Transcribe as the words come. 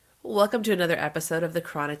Welcome to another episode of the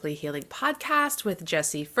Chronically Healing Podcast with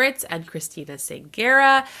Jesse Fritz and Christina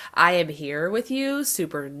Singera. I am here with you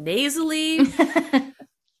super nasally.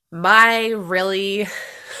 My really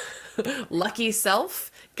lucky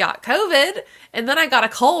self got COVID, and then I got a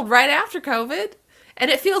cold right after COVID, and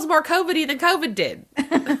it feels more COVID-y than COVID did.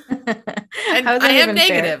 And How's I that am even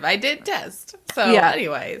negative. fair? I did test. So Yeah.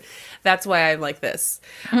 anyway, that's why I'm like this.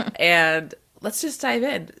 And let's just dive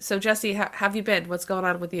in. So Jesse, how have you been? What's going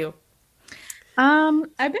on with you?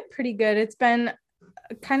 I've been pretty good. It's been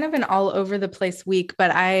kind of an all over the place week, but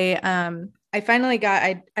I finally got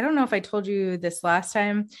I don't know if I told you this last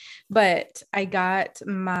time, but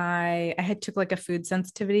I had took like a food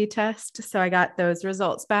sensitivity test. So I got those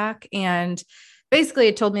results back and basically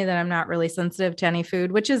it told me that I'm not really sensitive to any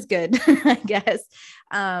food, which is good, I guess.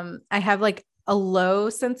 I have like a low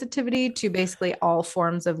sensitivity to basically all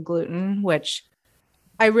forms of gluten, which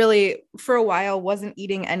I really, for a while, wasn't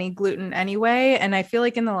eating any gluten anyway. And I feel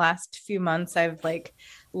like in the last few months, I've like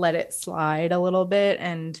let it slide a little bit.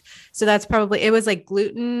 And so that's probably, it was like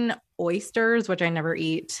gluten oysters, which I never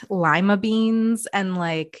eat, lima beans, and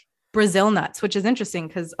like Brazil nuts, which is interesting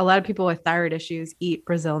because a lot of people with thyroid issues eat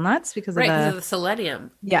Brazil nuts because of Right, because of the, the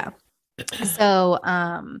selenium. yeah. So,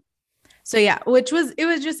 so yeah, it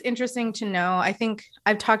was just interesting to know. I think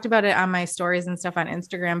I've talked about it on my stories and stuff on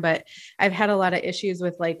Instagram, but I've had a lot of issues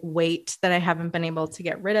with like weight that I haven't been able to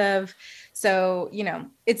get rid of. So,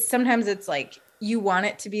 it's sometimes it's like you want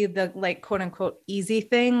it to be the like quote unquote easy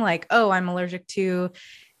thing, like, oh, I'm allergic to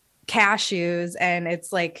cashews and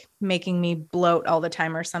it's like making me bloat all the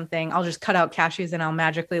time or something. I'll just cut out cashews and I'll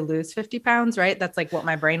magically lose 50 pounds, right? That's like what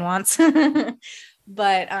my brain wants.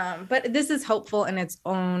 But this is helpful in its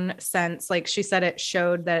own sense. Like she said, it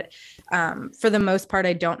showed that for the most part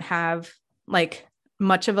I don't have like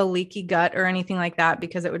much of a leaky gut or anything like that,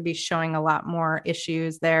 because it would be showing a lot more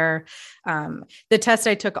issues there. The test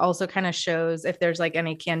I took also kind of shows if there's like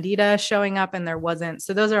any candida showing up, and there wasn't.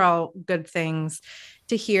 So those are all good things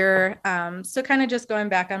to hear. So kind of just going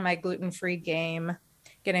back on my gluten-free game,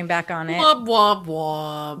 getting back on it. Womp womp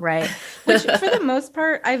womp. Right. Which for the most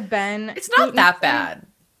part, I've been It's not that gluten-free. bad.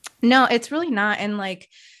 No, it's really not. And like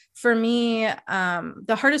for me,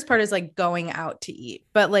 the hardest part is like going out to eat.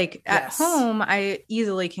 But like at Yes. home, I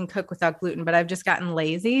easily can cook without gluten, but I've just gotten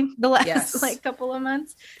lazy the last Yes. like couple of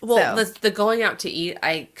months. Well, So, the going out to eat,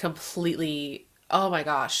 I completely, oh my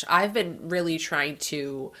gosh, I've been really trying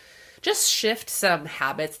to just shift some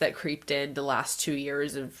habits that creeped in the last 2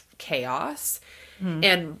 years of chaos. mhm.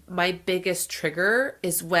 And my biggest trigger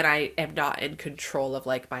is when I am not in control of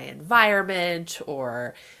like my environment,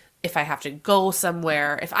 or if I have to go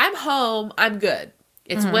somewhere. If I'm home, I'm good.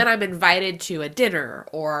 It's when Mhm. I'm invited to a dinner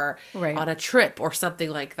or Right. on a trip or something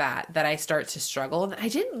like that that I start to struggle. And I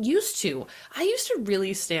didn't used to. I used to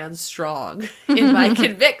really stand strong in my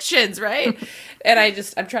convictions, right? And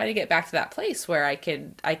I'm trying to get back to that place where I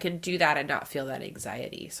can do that and not feel that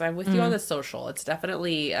anxiety. So I'm with you on Mhm. the social. It's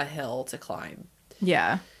definitely a hill to climb.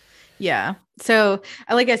 Yeah. Yeah. So,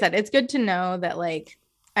 like I said, it's good to know that like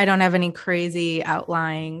I don't have any crazy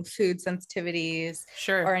outlying food sensitivities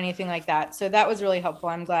Sure. or anything like that. So that was really helpful.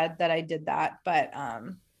 I'm glad that I did that. But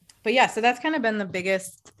yeah, so that's kind of been the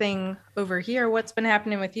biggest thing over here. What's been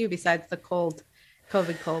happening with you besides the cold,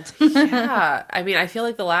 COVID cold? Yeah, I mean, I feel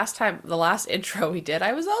like the last intro we did,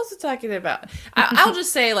 I was also talking about. I'll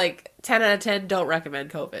just say like 10 out of 10 don't recommend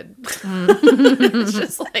COVID. It's Mm.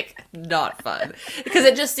 just like not fun because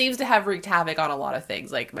it just seems to have wreaked havoc on a lot of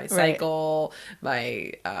things, like my Right. cycle,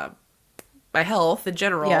 my health in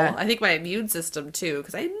general. Yeah. I think my immune system too,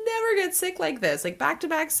 because I never get sick like this. Like back to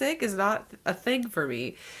back sick is not a thing for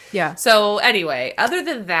me. Yeah. So anyway, other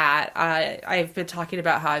than that, I've been talking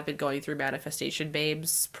about how I've been going through Manifestation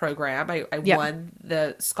Babes program. I Yeah. won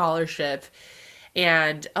the scholarship,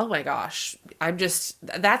 and oh my gosh,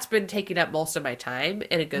 that's been taking up most of my time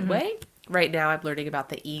in a good Hmm. way. Right now, I'm learning about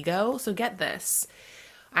the ego. So get this,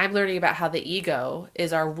 I'm learning about how the ego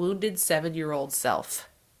is our wounded 7-year-old self.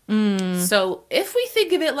 Mm. So if we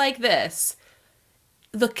think of it like this,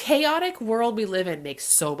 the chaotic world we live in makes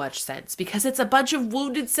so much sense because it's a bunch of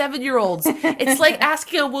wounded 7-year-olds. It's like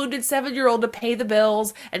asking a wounded 7-year-old to pay the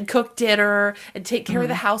bills and cook dinner and take care of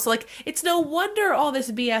the Mhm. house. Like, it's no wonder all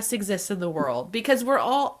this BS exists in the world because we're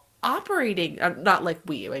all operating, not like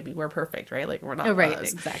I mean, we're perfect, right? Like, we're Oh, not right.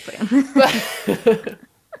 us. Exactly. But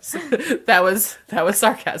that was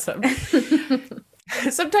sarcasm.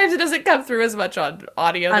 Sometimes it doesn't come through as much on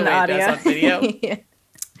audio the On way it does audio. on video. Yeah.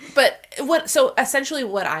 But so essentially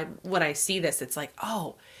when I see this, it's like,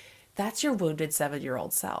 oh, that's your wounded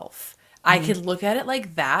 7-year-old self. I can look at it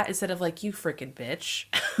like that instead of like, you freaking bitch.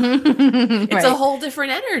 It's a Right. whole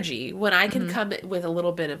different energy when I can Mhm. come with a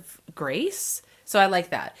little bit of grace. So I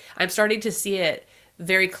like that. I'm starting to see it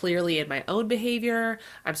very clearly in my own behavior.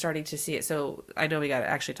 I'm starting to see it. So I know we got to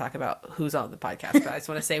actually talk about who's on the podcast, but I just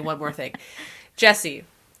want to say one more thing. Jesse,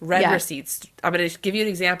 red Yeah. receipts. I'm going to give you an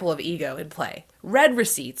example of ego in play. Red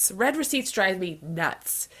receipts. Red receipts drive me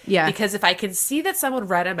nuts. Yeah. Because if I can see that someone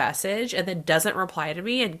read a message and then doesn't reply to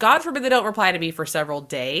me, and God forbid they don't reply to me for several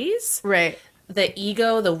days, Right. the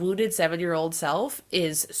ego, the wounded 7-year-old self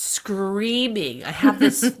is screaming. I have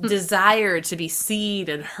this desire to be seen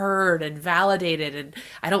and heard and validated. And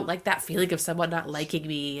I don't like that feeling of someone not liking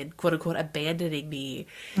me and quote unquote abandoning me.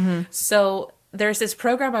 Mhm. So there's this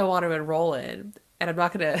program I want to enroll in. And I'm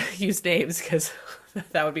not going to use names because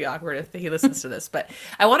that would be awkward if he listens to this. But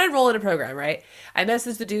I want to enroll in a program, right? I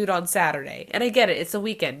messaged the dude on Saturday. And I get it. It's a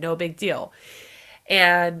weekend. No big deal.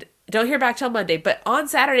 And don't hear back till Monday. But on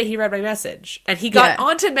Saturday, he read my message. And he got Yeah.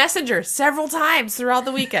 onto Messenger several times throughout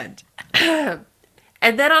the weekend.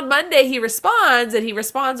 And then on Monday, he responds, and he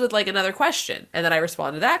responds with like another question. And then I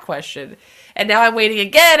respond to that question. And now I'm waiting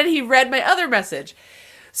again, and he read my other message.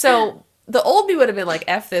 So the old me would have been like,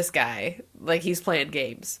 F this guy. Like he's playing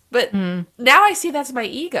games. But now I see that's my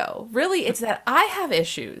ego. Really, it's that I have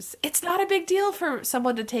issues. It's not a big deal for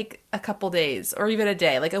someone to take a couple days or even a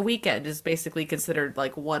day. Like a weekend is basically considered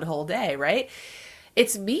like one whole day, right?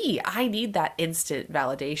 It's me. I need that instant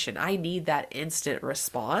validation. I need that instant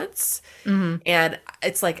response. And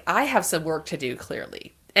it's like I have some work to do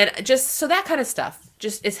clearly. And just so that kind of stuff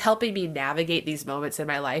just is helping me navigate these moments in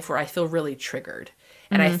my life where I feel really triggered.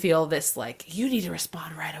 And I feel this like, you need to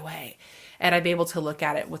respond right away. And I'm able to look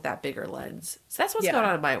at it with that bigger lens. So that's what's Yeah. going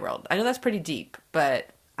on in my world. I know that's pretty deep, but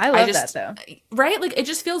I love just, that though. right? Like it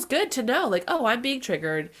just feels good to know, like, oh, I'm being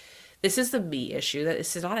triggered. This is the me issue. That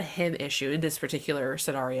this is not a him issue in this particular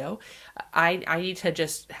scenario. I need to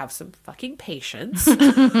just have some fucking patience.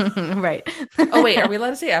 Right. Oh wait, are we allowed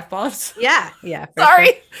to say F-bombs? Yeah. Yeah. For Sorry.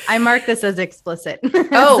 sure. I mark this as explicit.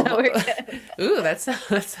 Oh, So we're good. ooh, that sounds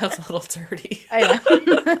a little dirty. I know.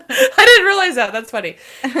 I didn't realize that. That's funny.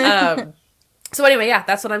 So anyway, yeah,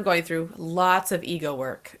 that's what I'm going through. Lots of ego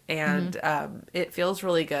work, and it feels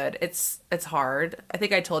really good. It's hard. I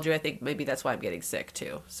think I told you. I think maybe that's why I'm getting sick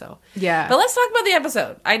too. So Yeah. but let's talk about the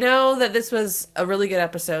episode. I know that this was a really good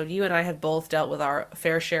episode. You and I have both dealt with our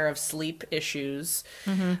fair share of sleep issues.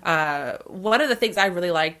 One of the things I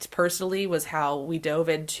really liked personally was how we dove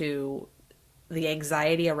into the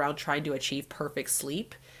anxiety around trying to achieve perfect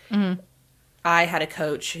sleep. I had a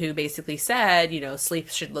coach who basically said, sleep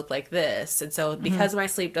should look like this. And so because my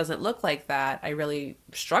sleep doesn't look like that, I really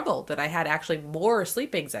struggled and I had actually more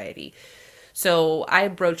sleep anxiety. So I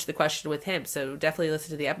broached the question with him. So definitely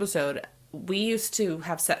listen to the episode. We used to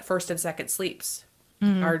have set first and second sleeps,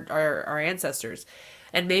 our ancestors.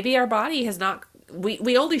 And maybe our body has not,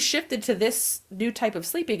 we only shifted to this new type of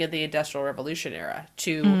sleeping in the Industrial Revolution era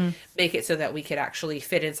to make it so that we could actually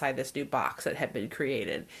fit inside this new box that had been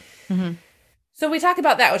created. So we talk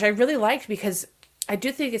about that, which I really liked because I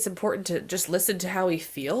do think it's important to just listen to how we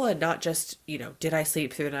feel and not just, did I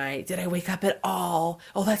sleep through the night? Did I wake up at all?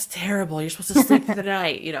 Oh, that's terrible. You're supposed to sleep through the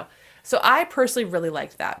night, So I personally really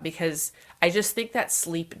liked that because I just think that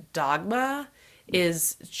sleep dogma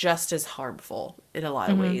is just as harmful in a lot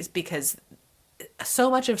of ways because so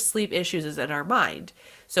much of sleep issues is in our mind.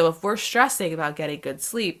 So if we're stressing about getting good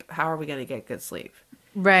sleep, how are we going to get good sleep?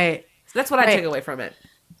 Right. So that's what I took away from it.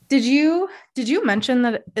 Did you mention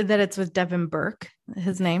that it's with Devin Burke,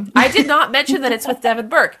 his name? I did not mention that it's with Devin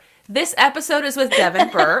Burke. This episode is with Devin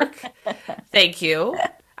Burke. Thank you.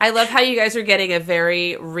 I love how you guys are getting a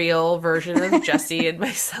very real version of Jesse and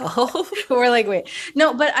myself. We're like, wait,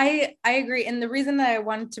 no, but I agree. And the reason that I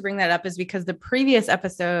wanted to bring that up is because the previous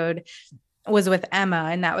episode was with Emma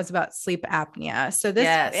and that was about sleep apnea. So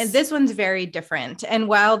this one's very different. And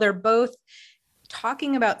while they're both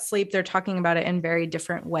talking about sleep, they're talking about it in very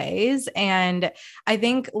different ways. And I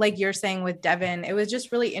think, like you're saying with Devin, it was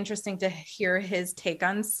just really interesting to hear his take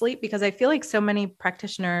on sleep because I feel like so many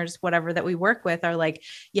practitioners, whatever that we work with, are like,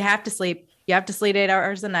 you have to sleep. You have to sleep 8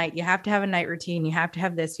 hours a night. You have to have a night routine. You have to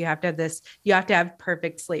have this. You have to have this. You have to have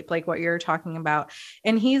perfect sleep, like what you're talking about.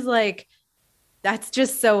 And he's like, that's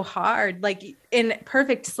just so hard. Like, in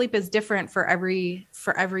perfect sleep is different for every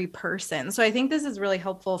person. So I think this is really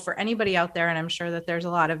helpful for anybody out there. And I'm sure that there's a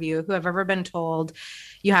lot of you who have ever been told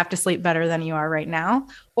you have to sleep better than you are right now,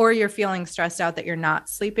 or you're feeling stressed out that you're not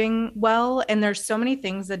sleeping well. And there's so many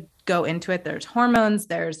things that go into it. There's hormones,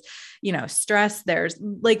 there's, stress, there's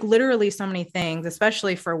like literally so many things,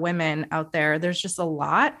 especially for women out there. There's just a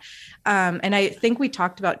lot. And I think we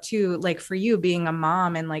talked about too, like for you being a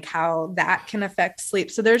mom and like how that can affect sleep.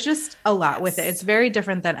 So there's just a lot with it. It's very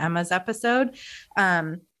different than Emma's episode.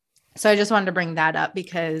 So I just wanted to bring that up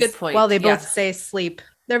because while they both say sleep,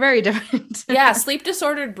 they're very different. Yeah, sleep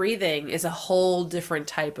disordered breathing is a whole different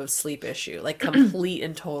type of sleep issue, like complete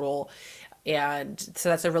and total. And so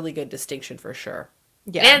that's a really good distinction for sure.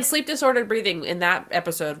 Yeah. And sleep disordered breathing, in that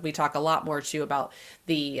episode, we talk a lot more too about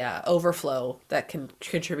the overflow that can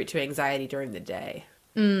contribute to anxiety during the day.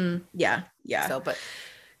 Yeah. So,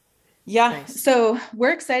 nice. So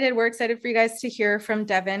we're excited. We're excited for you guys to hear from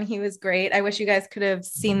Devin. He was great. I wish you guys could have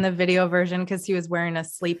seen the video version because he was wearing a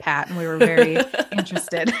sleep hat and we were very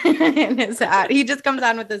interested in his hat. He just comes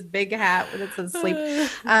on with this big hat that says sleep.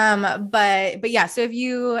 But yeah, so if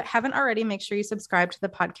you haven't already, make sure you subscribe to the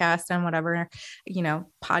podcast on whatever,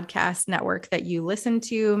 podcast network that you listen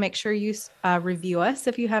to. Make sure you review us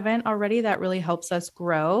if you haven't already. That really helps us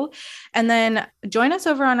grow. And then join us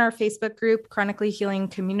over on our Facebook group, Chronically Healing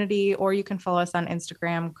Community, or you can follow us on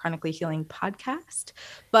Instagram, Chronically Healing Podcast.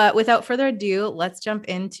 But without further ado, let's jump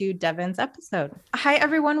into Devin's episode. Hi,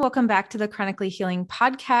 everyone. Welcome back to the Chronically Healing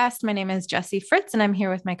Podcast. My name is Jessie Fritz, and I'm here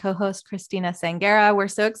with my co-host, Christina Sangera. We're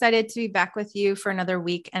so excited to be back with you for another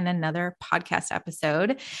week and another podcast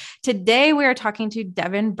episode. Today, we are talking to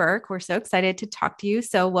Devin Burke. We're so excited to talk to you.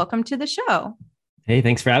 So welcome to the show. Hey,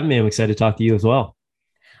 thanks for having me. I'm excited to talk to you as well.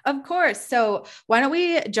 Of course. So why don't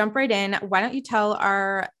we jump right in? Why don't you tell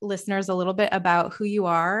our listeners a little bit about who you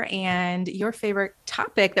are and your favorite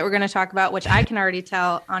topic that we're going to talk about, which I can already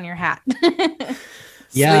tell on your hat.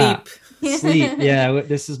 Sleep. Yeah.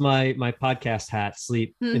 This is my podcast hat,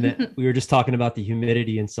 sleep. And we were just talking about the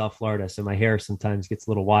humidity in South Florida. So my hair sometimes gets a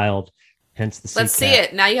little wild. Hence the sleep. Let's see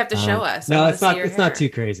it. Now you have to show us. No, it's not too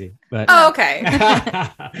crazy, but okay.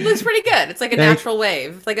 It looks pretty good. It's like a natural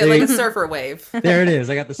wave. It's like a surfer wave. There it is.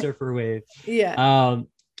 I got the surfer wave. Yeah.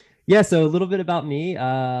 So a little bit about me.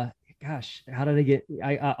 Gosh, how did I get,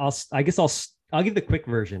 I guess I'll give the quick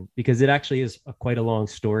version because it actually is quite a long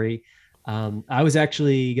story. I was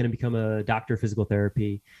actually going to become a doctor of physical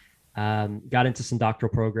therapy. Got into some doctoral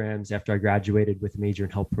programs after I graduated with a major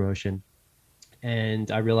in health promotion. And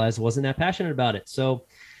I realized I wasn't that passionate about it. So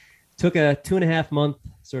took a 2.5 month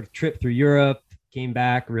sort of trip through Europe, came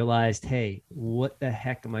back, realized, hey, what the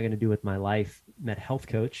heck am I going to do with my life? Met a health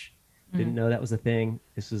coach. Didn't know that was a thing.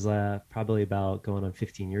 This was probably about going on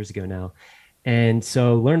 15 years ago now. And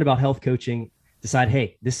so learned about health coaching, decided,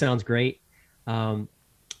 hey, this sounds great.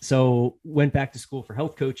 So went back to school for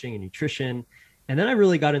health coaching and nutrition. And then I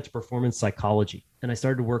really got into performance psychology. And I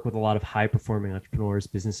started to work with a lot of high performing entrepreneurs,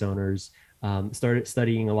 business owners, started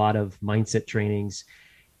studying a lot of mindset trainings.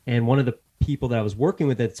 And one of the people that I was working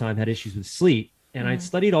with at the time had issues with sleep. And I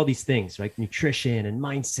studied all these things like nutrition and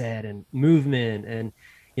mindset and movement and,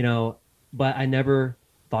 but I never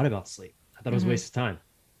thought about sleep. I thought it was a waste of time.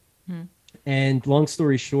 And long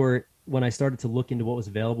story short, when I started to look into what was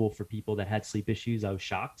available for people that had sleep issues, I was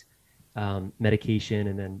shocked. Medication.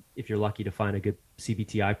 And then if you're lucky to find a good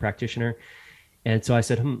CBTI practitioner. And so I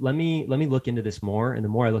said, let me look into this more. And the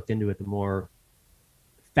more I looked into it, the more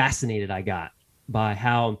fascinated I got by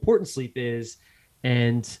how important sleep is.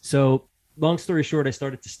 And so long story short, I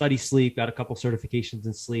started to study sleep, got a couple certifications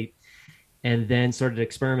in sleep, and then started to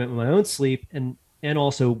experiment with my own sleep and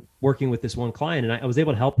also working with this one client. And I was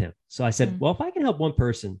able to help him. So I said, well, if I can help one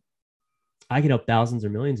person, I can help thousands or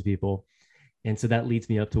millions of people. And so that leads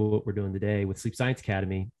me up to what we're doing today with Sleep Science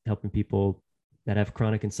Academy, helping people that have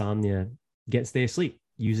chronic insomnia get and stay asleep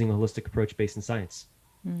using a holistic approach based in science.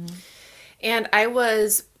 And I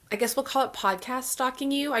guess we'll call it podcast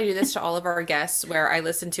stalking you. I do this to all of our guests where I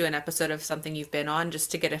listen to an episode of something you've been on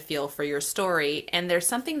just to get a feel for your story. And there's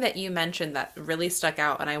something that you mentioned that really stuck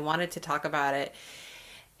out and I wanted to talk about it.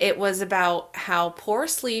 It was about how poor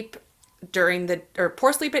sleep at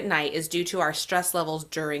night is due to our stress levels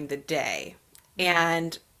during the day.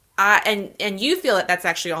 And you feel that that's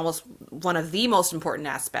actually almost one of the most important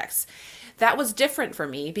aspects. That was different for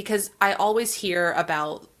me because I always hear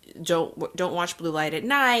about don't watch blue light at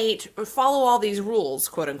night, or follow all these rules,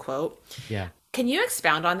 quote unquote. Yeah. Can you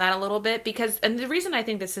expound on that a little bit? And the reason I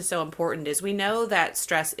think this is so important is we know that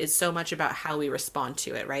stress is so much about how we respond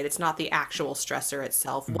to it, right? It's not the actual stressor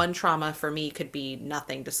itself. One trauma for me could be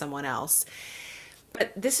nothing to someone else.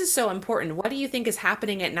 But this is so important. What do you think is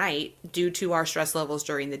happening at night due to our stress levels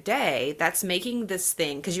during the day that's making this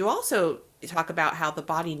thing? Because you also talk about how the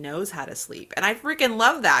body knows how to sleep. And I freaking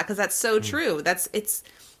love that because that's so true. It's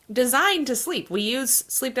designed to sleep. We use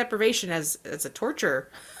sleep deprivation as a torture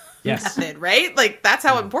Yes. method, right? Like that's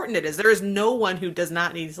how important it is. There is no one who does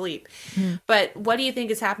not need sleep. But what do you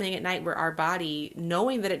think is happening at night where our body,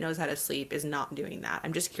 knowing that it knows how to sleep, is not doing that?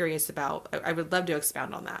 I'm just curious about, I would love to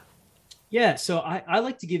expound on that. Yeah. So I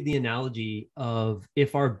like to give the analogy of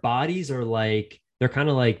if our bodies are like, they're kind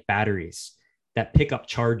of like batteries that pick up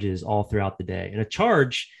charges all throughout the day. And a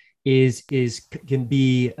charge can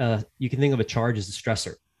be, you can think of a charge as a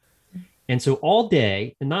stressor. And so all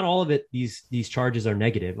day, and not all of it, these charges are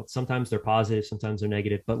negative. Sometimes they're positive, sometimes they're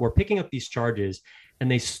negative, but we're picking up these charges and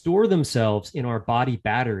they store themselves in our body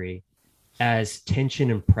battery as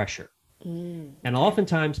tension and pressure. And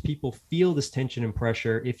oftentimes people feel this tension and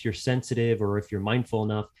pressure. If you're sensitive or if you're mindful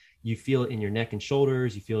enough, you feel it in your neck and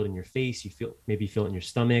shoulders, you feel it in your face, maybe you feel it in your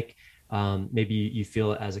stomach. Maybe you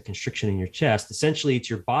feel it as a constriction in your chest. Essentially, it's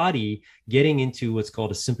your body getting into what's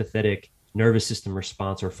called a sympathetic nervous system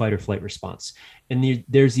response or fight or flight response. And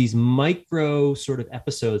there's these micro sort of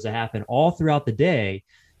episodes that happen all throughout the day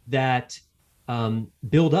that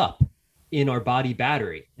build up in our body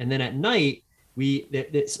battery. And then at night,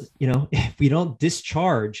 if we don't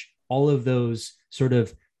discharge all of those sort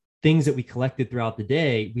of things that we collected throughout the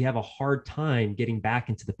day, we have a hard time getting back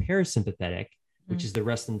into the parasympathetic, which is the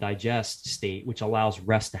rest and digest state, which allows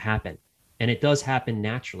rest to happen. And it does happen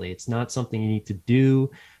naturally. It's not something you need to do,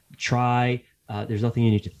 try. There's nothing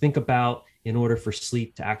you need to think about in order for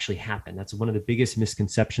sleep to actually happen. That's one of the biggest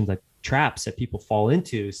misconceptions, like traps that people fall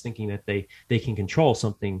into, is thinking that they can control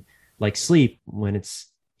something like sleep when it's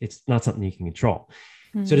not something you can control.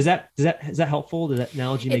 So is that helpful? Does that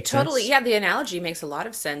analogy make sense? Totally. Yeah, the analogy makes a lot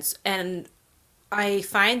of sense. And I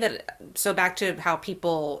find that, so back to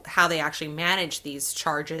how they actually manage these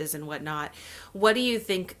charges and whatnot, what do you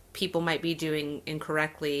think people might be doing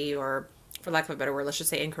incorrectly, or for lack of a better word, let's just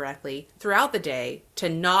say incorrectly, throughout the day to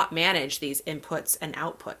not manage these inputs and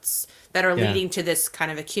outputs that are leading to this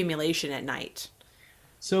kind of accumulation at night?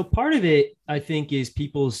 So part of it, I think, is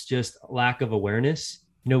people's just lack of awareness.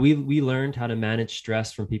 We learned how to manage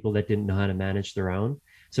stress from people that didn't know how to manage their own.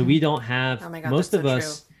 So we don't have, oh my God, most of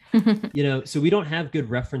us, so we don't have good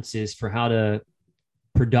references for how to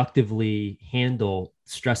productively handle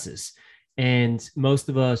stresses. And most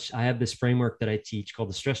of us, I have this framework that I teach called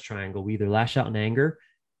the stress triangle. We either lash out in anger,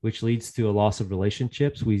 which leads to a loss of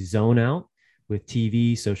relationships. We zone out with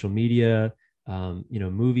TV, social media,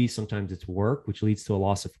 movies. Sometimes it's work, which leads to a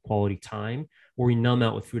loss of quality time, or we numb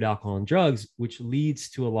out with food, alcohol, and drugs, which leads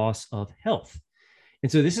to a loss of health.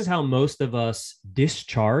 And so this is how most of us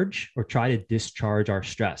discharge or try to discharge our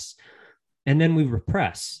stress. And then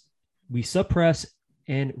we suppress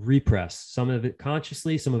and repress, some of it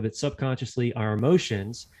consciously, some of it subconsciously, our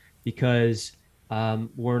emotions, because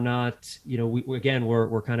we're not,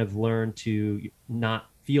 we're kind of learned to not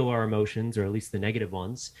feel our emotions, or at least the negative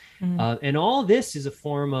ones. And all this is a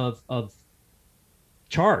form of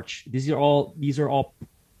charge. These are all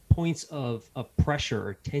points of pressure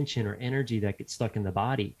or tension or energy that get stuck in the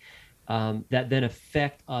body that then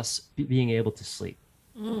affect us being able to sleep.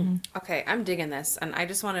 Okay, I'm digging this. And I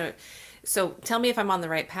just want to, so tell me if I'm on the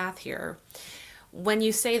right path here. When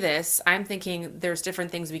you say this, I'm thinking there's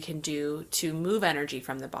different things we can do to move energy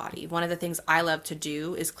from the body. One of the things I love to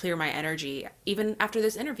do is clear my energy, even after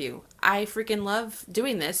this interview. I freaking love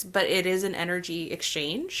doing this, but it is an energy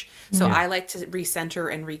exchange. So I like to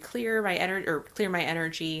recenter and re-clear my energy, or clear my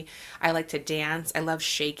energy. I like to dance. I love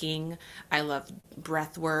shaking. I love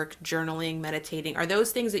breath work, journaling, meditating. Are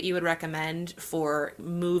those things that you would recommend for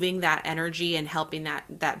moving that energy and helping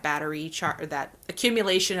that battery charge, or that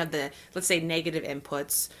accumulation of the, let's say, negative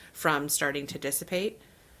inputs from starting to dissipate?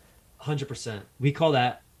 100%. We call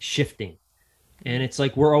that shifting. And it's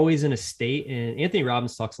like we're always in a state, and Anthony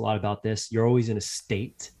Robbins talks a lot about this. You're always in a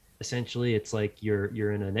state. Essentially, it's like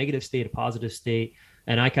you're in a negative state, a positive state.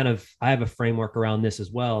 And I have a framework around this as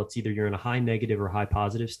well. It's either you're in a high negative or high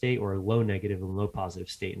positive state, or a low negative and low positive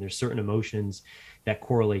state. And there's certain emotions that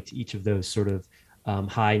correlate to each of those sort of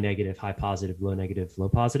high negative, high positive, low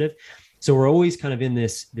positive. So we're always kind of in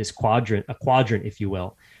this quadrant, if you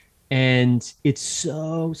will. And it's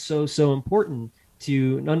so important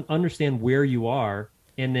to understand where you are,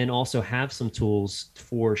 and then also have some tools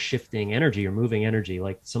for shifting energy or moving energy.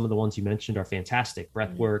 Like some of the ones you mentioned are fantastic: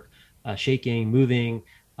 breath work, shaking, moving,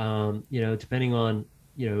 depending on,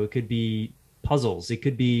 it could be puzzles, it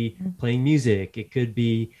could be playing music, it could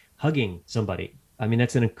be hugging somebody. I mean,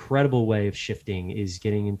 that's an incredible way of shifting, is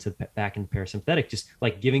getting back into parasympathetic, just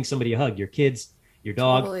like giving somebody a hug, your kids, your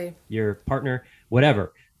dog, totally, your partner,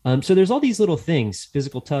 whatever. So there's all these little things,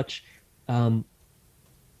 physical touch,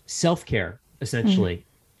 self-care, essentially.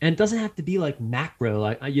 And it doesn't have to be like macro.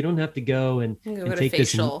 Like you don't have to go and take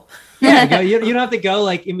facial. this. You don't have to go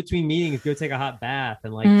like in between meetings, go take a hot bath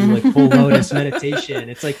and like do like full lotus meditation.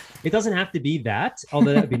 It's like, it doesn't have to be that,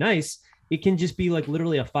 although that'd be nice. It can just be like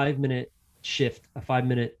literally a 5-minute shift, a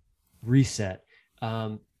 5-minute reset.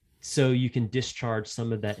 So you can discharge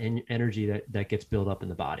some of that energy that gets built up in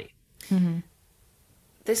the body. Mm-hmm.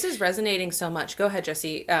 This is resonating so much. Go ahead,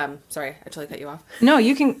 Jesse. Sorry, I totally cut you off. No,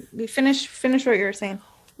 you can finish what you were saying.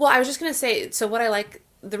 Well, I was just going to say, so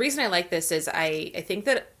the reason I like this is I think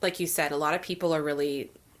that, like you said, a lot of people are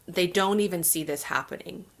really, they don't even see this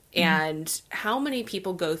happening. And how many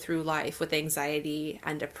people go through life with anxiety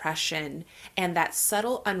and depression and that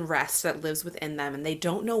subtle unrest that lives within them, and they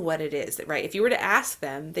don't know what it is, right? If you were to ask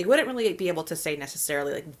them, they wouldn't really be able to say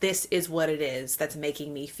necessarily like, this is what it is that's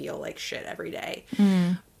making me feel like shit every day.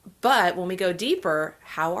 But when we go deeper,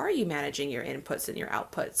 how are you managing your inputs and your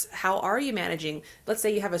outputs? How are you managing, let's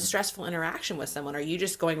say you have a stressful interaction with someone. Are you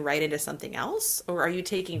just going right into something else? Or are you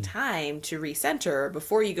taking time to recenter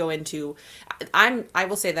before you go into, I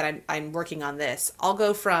will say that I'm working on this. I'll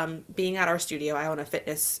go from being at our studio. I own a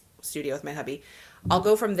fitness studio with my hubby. I'll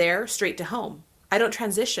go from there straight to home. I don't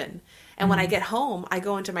transition. And when I get home, I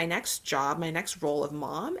go into my next job, my next role of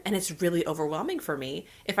mom, and it's really overwhelming for me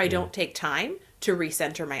if I don't take time to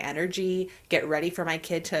recenter my energy, get ready for my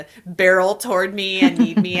kid to barrel toward me and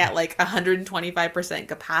need me at like 125%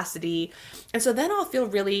 capacity. And so then I'll feel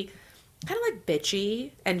really kind of like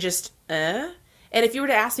bitchy and just, And if you were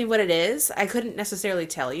to ask me what it is, I couldn't necessarily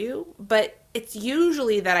tell you, but it's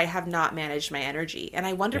usually that I have not managed my energy. And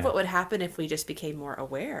I wonder what would happen if we just became more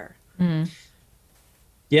aware.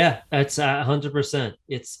 Yeah, that's 100%.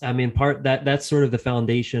 It's, I mean, that's sort of the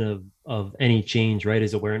foundation of any change, right?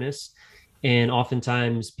 Is awareness. And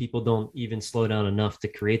oftentimes people don't even slow down enough to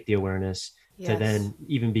create the awareness to then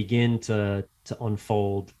even begin to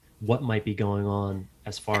unfold what might be going on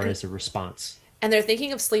as far as a response. And they're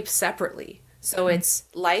thinking of sleep separately. So it's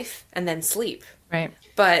life and then sleep. Right.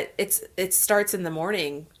 But it starts in the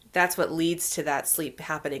morning. That's what leads to that sleep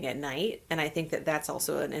happening at night. And I think that that's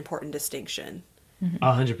also an important distinction.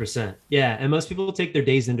 100%. Yeah. And most people take their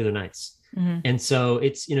days into their nights. And so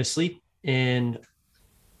it's, sleep and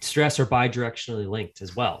stress are bidirectionally linked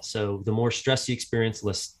as well. So the more stress you experience,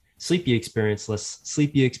 less sleep you experience,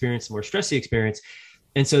 the more stress you experience.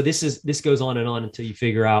 And so this goes on and on until you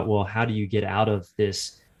figure out, well, how do you get out of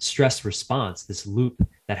this stress response, this loop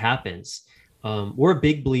that happens? We're a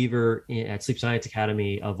big believer at Sleep Science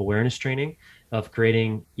Academy of awareness training, of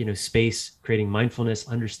creating, space, creating mindfulness,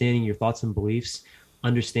 understanding your thoughts and beliefs,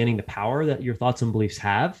 understanding the power that your thoughts and beliefs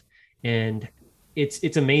have. And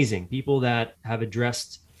it's amazing. People that have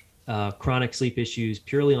addressed chronic sleep issues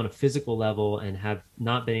purely on a physical level and have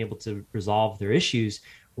not been able to resolve their issues,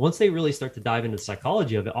 once they really start to dive into the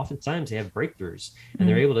psychology of it, oftentimes they have breakthroughs and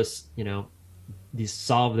they're able to,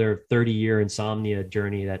 solve their 30-year insomnia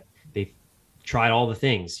journey that they've tried all the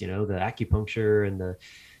things, the acupuncture and the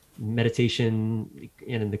meditation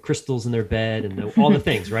and the crystals in their bed and all the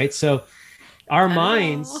things, right? So our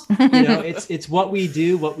minds, it's what we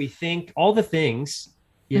do, what we think, all the things,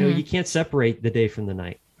 you can't separate the day from the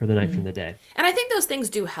night or the night from the day. And I think those things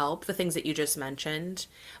do help, the things that you just mentioned,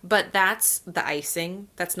 but that's the icing.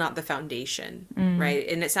 That's not the foundation, right?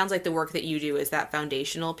 And it sounds like the work that you do is that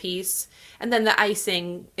foundational piece. And then the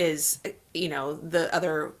icing is, the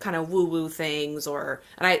other kind of woo-woo things and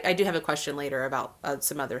I do have a question later about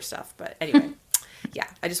some other stuff. But anyway, yeah,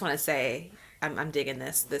 I just want to say I'm digging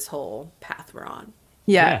this whole path we're on.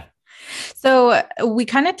 Yeah. So we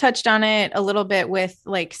kind of touched on it a little bit with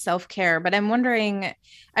like self-care, but I'm wondering,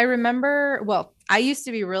 I remember, I used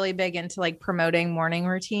to be really big into like promoting morning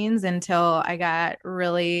routines until I got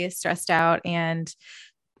really stressed out and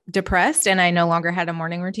depressed and I no longer had a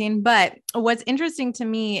morning routine. But what's interesting to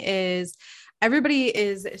me is everybody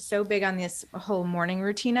is so big on this whole morning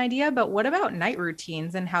routine idea, but what about night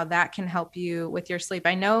routines and how that can help you with your sleep?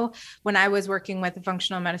 I know when I was working with a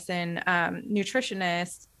functional medicine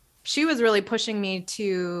nutritionist, she was really pushing me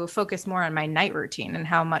to focus more on my night routine and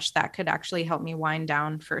how much that could actually help me wind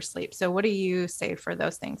down for sleep. So what do you say for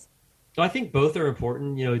those things? So I think both are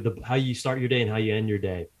important. How you start your day and how you end your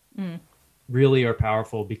day really are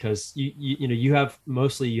powerful because you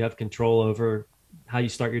have control over how you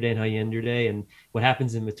start your day and how you end your day, and what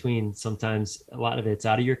happens in between. Sometimes a lot of it's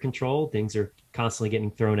out of your control. Things are constantly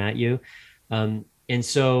getting thrown at you. And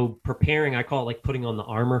so preparing, I call it like putting on the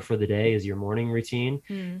armor for the day is your morning routine.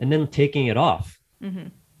 And then taking it off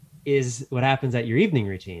is what happens at your evening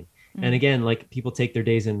routine. And again, like people take their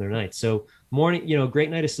days and their nights. So morning, a great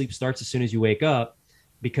night of sleep starts as soon as you wake up.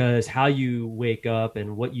 because how you wake up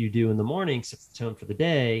and what you do in the morning sets the tone for the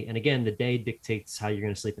day. And again, the day dictates how you're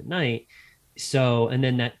going to sleep at night. So, and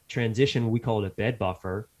then that transition, we call it a bed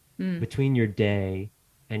buffer between your day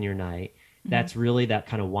and your night. That's really that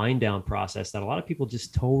kind of wind down process that a lot of people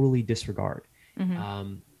just totally disregard.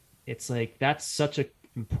 It's like, that's such an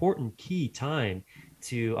important key time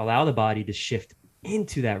to allow the body to shift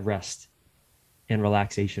into that rest and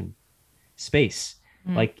relaxation space.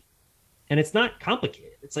 Like, and it's not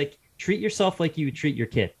complicated. It's like, treat yourself like you would treat your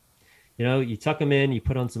kid. You know, you tuck them in, you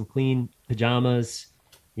put on some clean pajamas,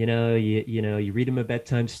 you read them a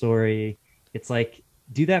bedtime story. It's like,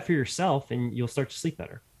 do that for yourself and you'll start to sleep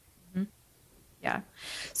better. Yeah.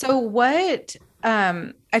 So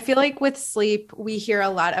I feel like with sleep, we hear a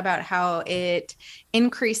lot about how it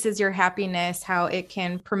increases your happiness, how it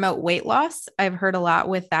can promote weight loss. I've heard a lot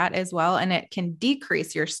with that as well. And it can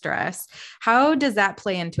decrease your stress. How does that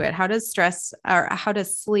play into it? How does stress or how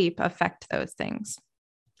does sleep affect those things?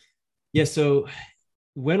 Yeah. So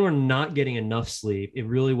when we're not getting enough sleep, it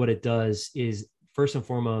really, what it does is, first and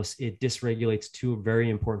foremost, it dysregulates two very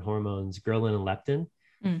important hormones, ghrelin and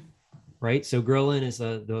leptin. Right. So ghrelin is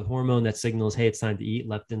the hormone that signals, hey, it's time to eat.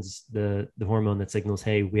 Leptin's the hormone that signals,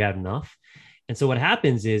 hey, we have enough. And so what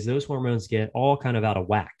happens is those hormones get all kind of out of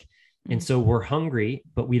whack. And so we're hungry,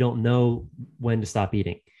 but we don't know when to stop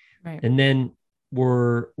eating. Right. And then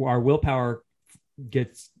our willpower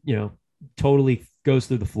gets, totally goes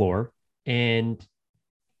through the floor. And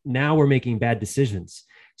now we're making bad decisions.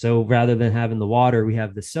 So rather than having the water, we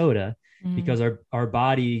have the soda because our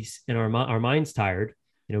bodies and our mind's tired.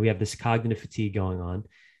 We have this cognitive fatigue going on.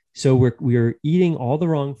 So we're eating all the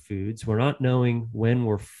wrong foods. We're not knowing when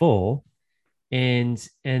we're full. And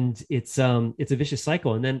it's a vicious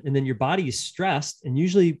cycle. And then your body is stressed. And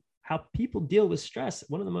usually how people deal with stress,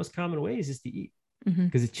 one of the most common ways is to eat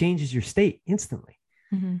because it changes your state instantly.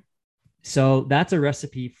 So that's a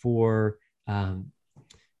recipe for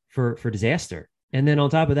disaster. And then on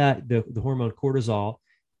top of that, the hormone cortisol,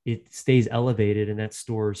 it stays elevated and that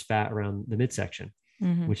stores fat around the midsection.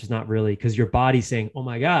 Which is not really, because your body's saying, oh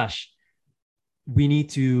my gosh,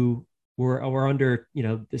 we're under,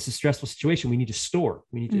 this is a stressful situation. We need to store,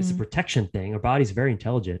 it's a protection thing. Our body's very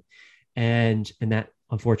intelligent. And that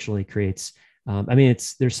unfortunately creates,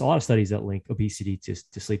 there's a lot of studies that link obesity to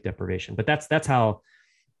sleep deprivation, but that's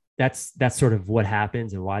sort of what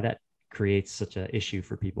happens and why that creates such an issue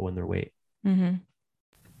for people in their weight.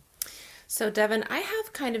 So Devin, I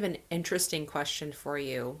have kind of an interesting question for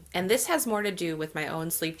you. And this has more to do with my own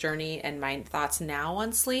sleep journey and my thoughts now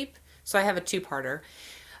on sleep. So I have a two-parter.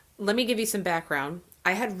 Let me give you some background.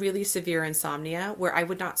 I had really severe insomnia where I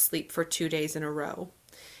would not sleep for 2 days in a row.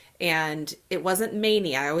 And it wasn't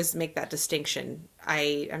mania. I always make that distinction.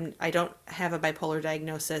 I don't have a bipolar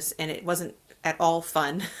diagnosis and it wasn't at all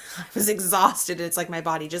fun. I was exhausted. It's like my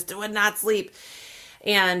body just would not sleep.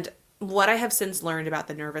 And what I have since learned about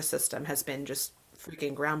the nervous system has been just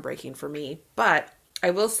freaking groundbreaking for me. But I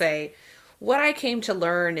will say what I came to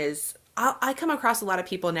learn is I come across a lot of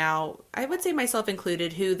people now, I would say myself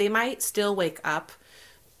included, who they might still wake up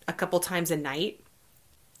a couple times a night.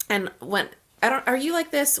 And are you like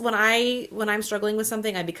this? When I'm struggling with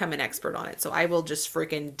something, I become an expert on it. So I will just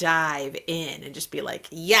freaking dive in and just be like,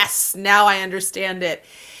 yes, now I understand it.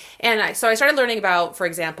 And so I started learning about, for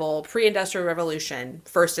example, pre-industrial revolution,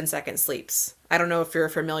 first and second sleeps. I don't know if you're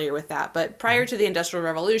familiar with that, but prior to the Industrial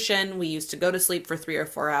Revolution, we used to go to sleep for 3 or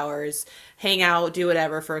 4 hours, hang out, do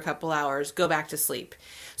whatever for a couple hours, go back to sleep.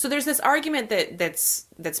 So there's this argument that's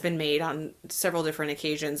been made on several different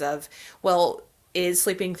occasions of, well, is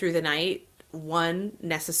sleeping through the night, one,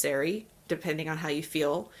 necessary, depending on how you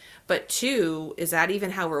feel, but two, is that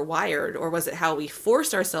even how we're wired, or was it how we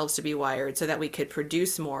forced ourselves to be wired so that we could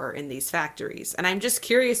produce more in these factories? And I'm just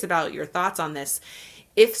curious about your thoughts on this.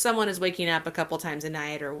 If someone is waking up a couple times a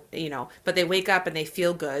night or, but they wake up and they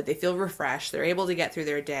feel good, they feel refreshed, they're able to get through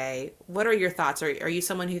their day. What are your thoughts? Are you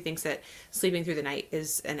someone who thinks that sleeping through the night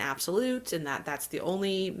is an absolute and that's the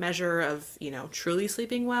only measure of, truly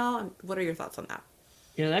sleeping well? What are your thoughts on that?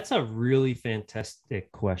 That's a really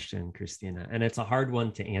fantastic question, Christina, and it's a hard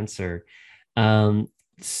one to answer.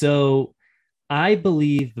 So I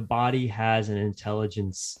believe the body has an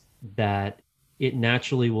intelligence that it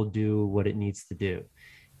naturally will do what it needs to do.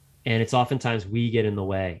 And it's oftentimes we get in the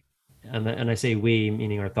way. And I say we,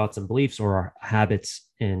 meaning our thoughts and beliefs or our habits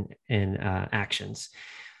and actions.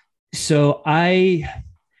 So I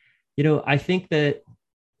think that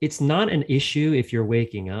it's not an issue if you're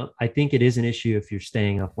waking up. I think it is an issue if you're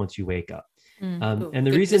staying up once you wake up. And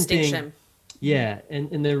the reason being,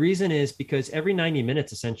 and the reason is because every 90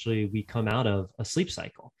 minutes, essentially, we come out of a sleep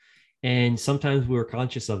cycle. And sometimes we're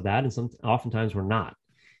conscious of that, and oftentimes we're not.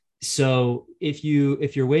 So if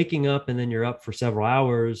you're waking up and then you're up for several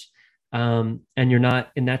hours, and you're not,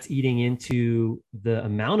 and that's eating into the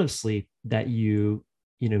amount of sleep that you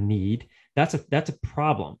know need, that's a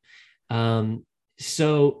problem.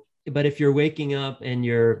 So, but if you're waking up and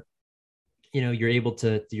you're able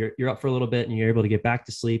to, you're up for a little bit and you're able to get back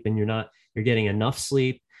to sleep, and you're getting enough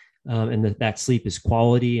sleep, and that sleep is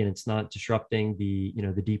quality and it's not disrupting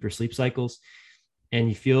the deeper sleep cycles, and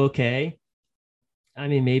you feel okay, I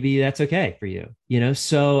mean, maybe that's okay for you,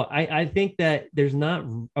 So I think that there's not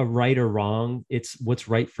a right or wrong. It's what's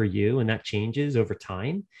right for you. And that changes over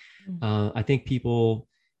time. I think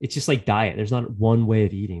it's just like diet. There's not one way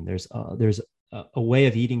of eating. There's a way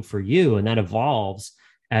of eating for you, and that evolves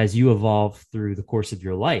as you evolve through the course of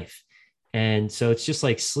your life. And so it's just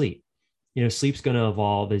like sleep. Sleep's going to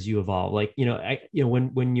evolve as you evolve. Like,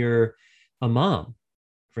 when you're a mom,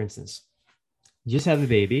 for instance, you just have a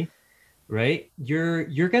baby, right? You're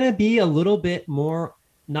going to be a little bit more,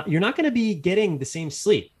 you're not going to be getting the same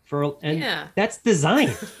sleep that's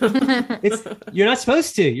designed. You're not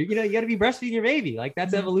supposed to, you got to be breastfeeding your baby. Like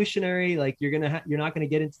that's evolutionary. Like you're not going to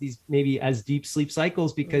get into these maybe as deep sleep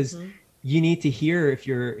cycles, because you need to hear if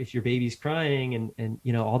your baby's crying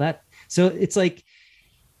and all that. So it's like,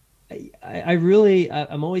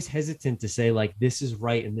 I'm always hesitant to say like, this is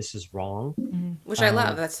right and this is wrong. Which I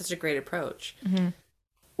love. That's such a great approach.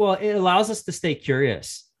 Well, it allows us to stay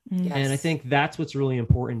curious. Yes. And I think that's what's really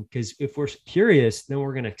important, because if we're curious, then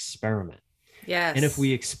we're going to experiment. Yes. And if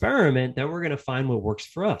we experiment, then we're going to find what works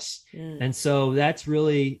for us. And so that's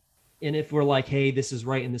really, and if we're like, hey, this is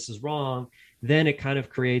right and this is wrong, then it kind of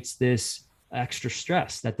creates this extra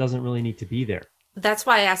stress that doesn't really need to be there. That's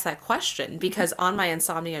why I asked that question, because on my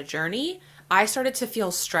insomnia journey, I started to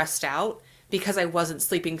feel stressed out because I wasn't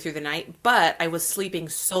sleeping through the night, but I was sleeping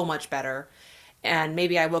so much better. And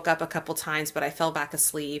maybe I woke up a couple times, but I fell back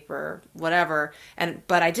asleep or whatever.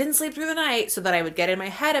 But I didn't sleep through the night, so that I would get in my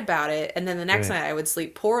head about it. And then the next night I would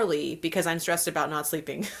sleep poorly because I'm stressed about not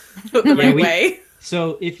sleeping the right way.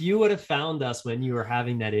 So if you would have found us when you were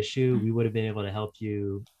having that issue, we would have been able to help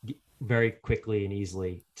you very quickly and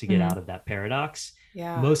easily to get out of that paradox.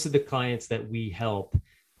 Yeah. Most of the clients that we help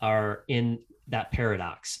are in that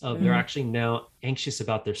paradox of they're actually now anxious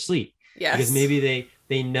about their sleep. Yes. Because maybe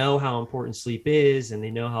they know how important sleep is, and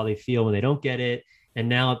they know how they feel when they don't get it. And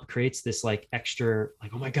now it creates this like extra,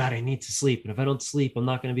 like, oh my God, I need to sleep. And if I don't sleep, I'm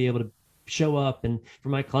not going to be able to show up and for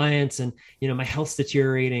my clients, and, my health's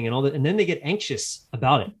deteriorating and all that. And then they get anxious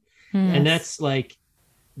about it. Yes. And that's like,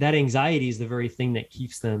 that anxiety is the very thing that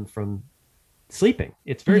keeps them from sleeping.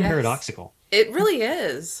 It's very paradoxical. It really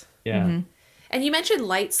is. Yeah. And you mentioned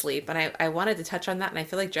light sleep, and I wanted to touch on that, and I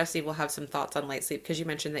feel like Jesse will have some thoughts on light sleep because you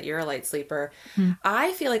mentioned that you're a light sleeper.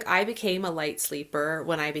 I feel like I became a light sleeper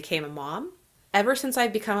when I became a mom. Ever since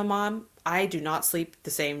I've become a mom, I do not sleep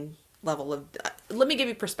the same level of... let me give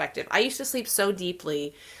you perspective. I used to sleep so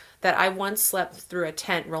deeply that I once slept through a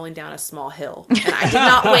tent rolling down a small hill, and I did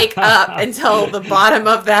not wake up until the bottom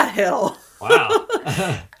of that hill. Wow.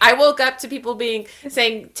 I woke up to people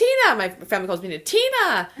saying, Tina, my family calls me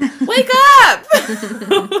Tina, wake up.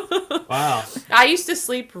 Wow. I used to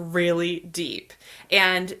sleep really deep,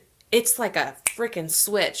 and it's like a freaking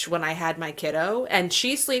switch when I had my kiddo, and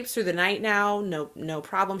she sleeps through the night now. No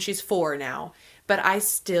problem. She's 4 now, but I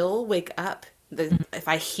still wake up. If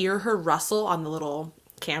I hear her rustle on the little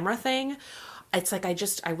camera thing, it's like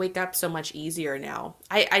I wake up so much easier now.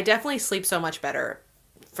 I definitely sleep so much better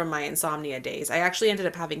from my insomnia days. I actually ended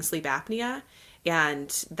up having sleep apnea, and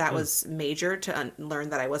that was major to learn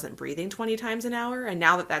that I wasn't breathing 20 times an hour. And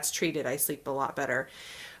now that that's treated, I sleep a lot better.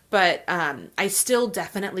 But I still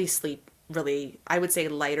definitely sleep really, I would say,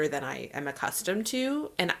 lighter than I am accustomed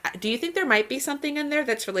to. And do you think there might be something in there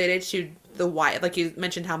that's related to the why? Like you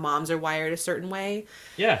mentioned how moms are wired a certain way.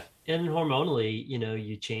 Yeah. And hormonally,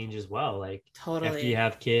 you change as well. Like totally. After you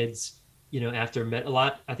have kids, after a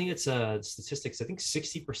lot, I think it's statistics. I think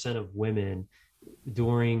 60% of women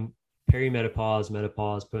during perimenopause,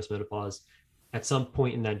 menopause, postmenopause, at some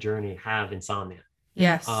point in that journey have insomnia.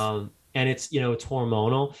 Yes. And it's, it's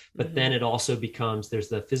hormonal, but then it also becomes, there's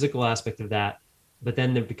the physical aspect of that, but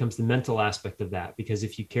then there becomes the mental aspect of that, because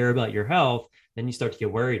if you care about your health, then you start to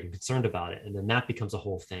get worried and concerned about it. And then that becomes a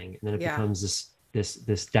whole thing. And then it becomes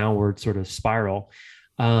this downward sort of spiral.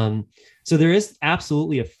 So there is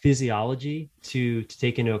absolutely a physiology to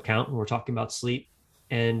take into account when we're talking about sleep,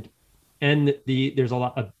 and there's a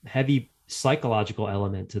lot of heavy psychological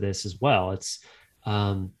element to this as well. It's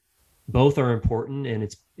both are important, and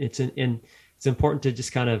it's important to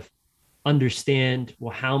just kind of understand,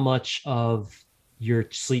 well, how much of your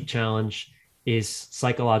sleep challenge is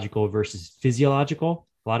psychological versus physiological.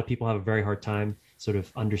 A lot of people have a very hard time sort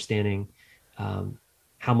of understanding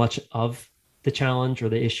how much of the challenge or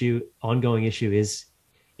the ongoing issue is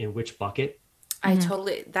in which bucket. I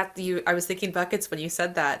totally I was thinking buckets when you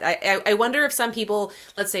said that. I wonder if some people,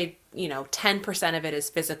 let's say, 10% of it is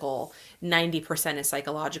physical, 90% is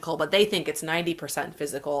psychological, but they think it's 90%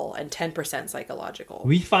 physical and 10% psychological.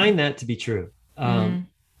 We find that to be true.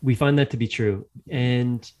 We find that to be true.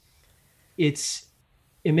 And it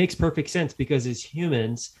makes perfect sense because as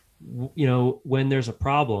humans, when there's a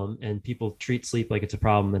problem and people treat sleep like it's a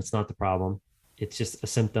problem, it's not the problem. It's just a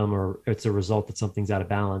symptom or it's a result that something's out of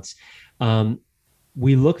balance.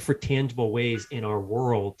 We look for tangible ways in our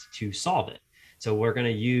world to solve it. So we're going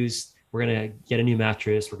to get a new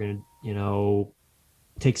mattress. We're going to,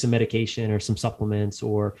 take some medication or some supplements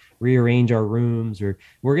or rearrange our rooms, or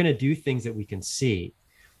we're going to do things that we can see,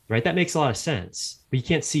 right? That makes a lot of sense, but you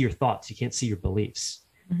can't see your thoughts. You can't see your beliefs.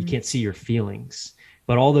 You can't see your feelings,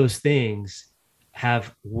 but all those things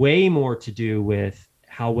have way more to do with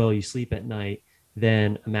how well you sleep at night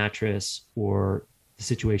than a mattress or the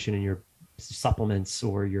situation in your supplements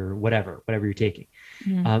or your whatever you're taking.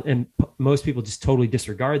 And most people just totally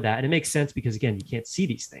disregard that. And it makes sense because, again, you can't see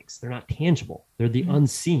these things. They're not tangible. They're the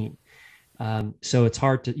unseen. So it's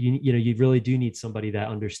hard to, you really do need somebody that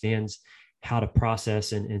understands how to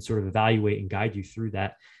process and sort of evaluate and guide you through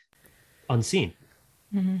that unseen.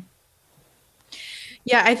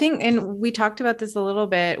 Yeah, I think, and we talked about this a little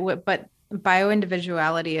bit, but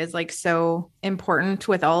bioindividuality is like so important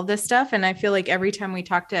with all of this stuff. And I feel like every time we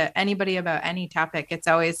talk to anybody about any topic, it's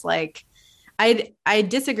always like, I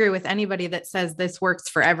disagree with anybody that says this works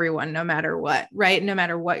for everyone, no matter what, right? No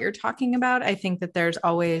matter what you're talking about. I think that there's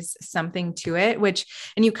always something to it,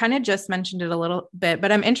 and you kind of just mentioned it a little bit,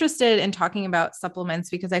 but I'm interested in talking about supplements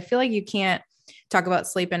because I feel like you can't talk about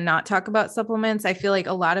sleep and not talk about supplements. I feel like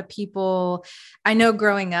a lot of people, I know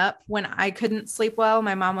growing up when I couldn't sleep well,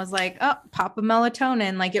 my mom was like, oh, pop a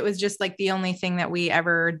melatonin. Like it was just like the only thing that we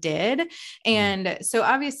ever did. And so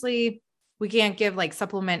obviously we can't give like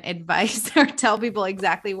supplement advice or tell people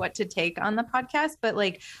exactly what to take on the podcast, but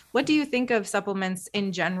like, what do you think of supplements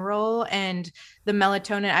in general and the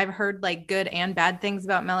melatonin? I've heard like good and bad things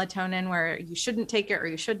about melatonin where you shouldn't take it or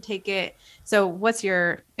you should take it. So what's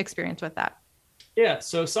your experience with that? Yeah.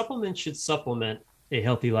 So supplements should supplement a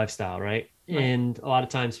healthy lifestyle, right? And a lot of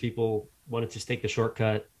times people want to just take the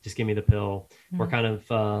shortcut, just give me the pill. We're kind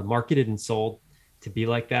of marketed and sold to be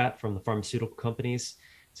like that from the pharmaceutical companies.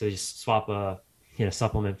 So just swap a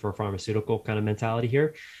supplement for a pharmaceutical kind of mentality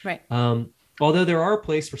here. Right. Although there are a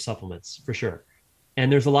place for supplements for sure.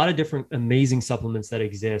 And there's a lot of different amazing supplements that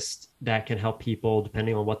exist that can help people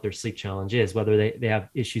depending on what their sleep challenge is, whether they have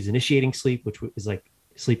issues initiating sleep, which is like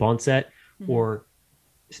sleep onset, or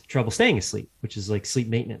trouble staying asleep, which is like sleep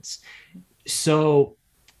maintenance. So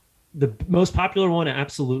the most popular one,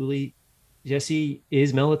 absolutely, Jesse,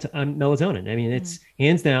 is melatonin. I mean, it's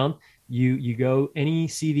hands down. You go any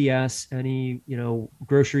CVS, any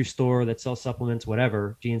grocery store that sells supplements,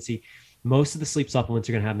 whatever, GNC, most of the sleep supplements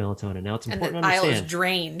are going to have melatonin. Now it's important to understand. The aisle is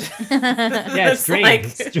drained. Yeah, it's drained. Like...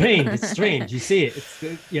 It's drained. It's strange. You see it.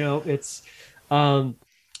 It's I'm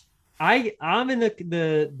in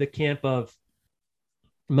the camp of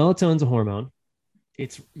melatonin's a hormone.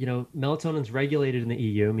 It's melatonin's regulated in the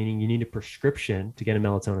EU, meaning you need a prescription to get a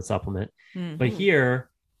melatonin supplement. But here,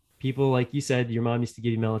 people, like you said, your mom used to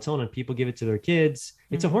give you melatonin. People give it to their kids.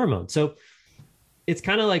 It's a hormone. So it's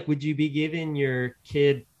kind of like, would you be giving your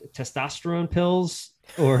kid testosterone pills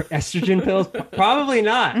or estrogen pills? Probably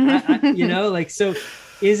not. So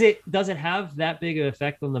does it have that big of an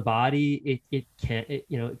effect on the body? It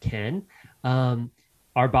can.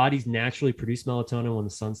 Our bodies naturally produce melatonin when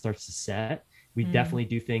the sun starts to set. We definitely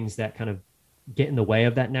do things that kind of get in the way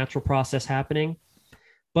of that natural process happening.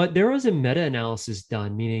 But there was a meta-analysis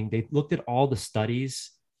done, meaning they looked at all the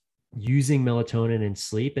studies using melatonin in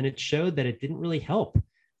sleep, and it showed that it didn't really help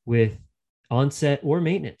with onset or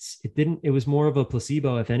maintenance. It was more of a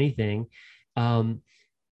placebo, if anything.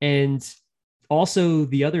 And also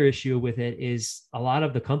the other issue with it is a lot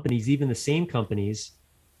of the companies, even the same companies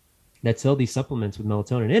that sell these supplements with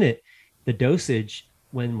melatonin in it, the dosage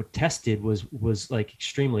when tested was like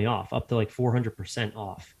extremely off, up to like 400%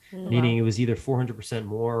 off. Meaning it was either 400%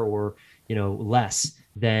 more or, less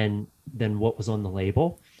than what was on the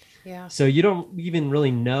label. Yeah. So you don't even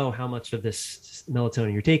really know how much of this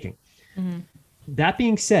melatonin you're taking. That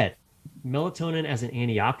being said, melatonin as an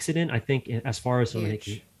antioxidant, I think as far as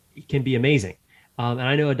it can be amazing. And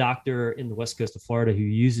I know a doctor in the West Coast of Florida who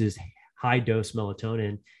uses high dose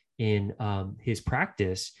melatonin in his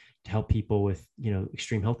practice to help people with,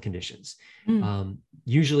 extreme health conditions.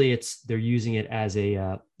 Usually they're using it as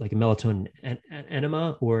a like a melatonin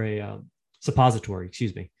enema or a suppository,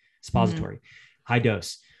 high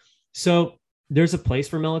dose. So there's a place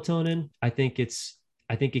for melatonin. I think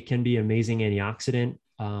it can be an amazing antioxidant.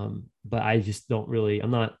 But I just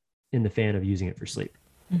I'm not in the fan of using it for sleep.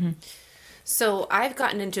 Mm-hmm. So I've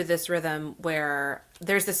gotten into this rhythm where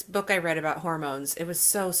there's this book I read about hormones. It was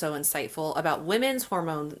so insightful about women's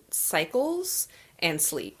hormone cycles and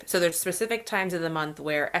sleep. So there's specific times of the month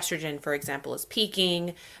where estrogen, for example, is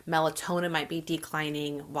peaking, melatonin might be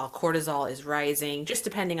declining while cortisol is rising, just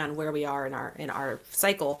depending on where we are in our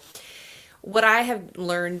cycle. What I have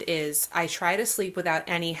learned is I try to sleep without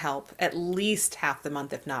any help at least half the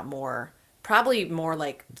month, if not more. Probably more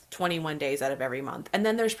like 21 days out of every month. And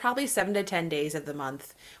then there's probably 7 to 10 days of the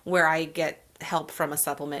month where I get help from a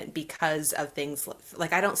supplement because of things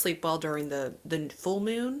like I don't sleep well during the full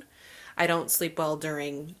moon. I don't sleep well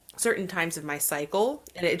during certain times of my cycle.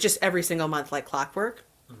 And it just every single month like clockwork.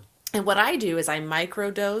 And what I do is I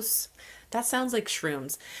microdose. That sounds like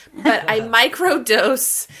shrooms. But I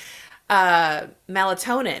microdose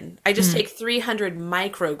melatonin. I just take 300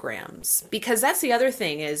 micrograms because that's the other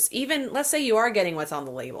thing is even let's say you are getting what's on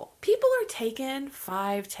the label. People are taking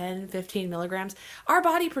 5, 10, 15 milligrams. Our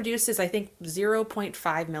body produces, I think,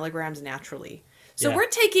 0.5 milligrams naturally. So we're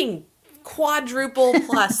taking quadruple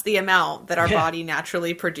plus the amount that our body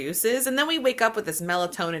naturally produces. And then we wake up with this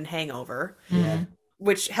melatonin hangover.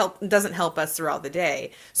 Which doesn't help us throughout the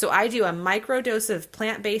day. So I do a microdose of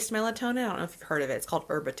plant-based melatonin. I don't know if you've heard of it. It's called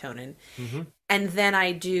Herbatonin. And then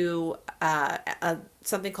I do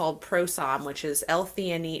something called Prosom, which is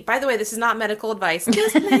L-theanine. By the way, this is not medical advice.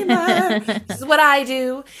 Disclaimer. This is what I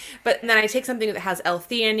do. But then I take something that has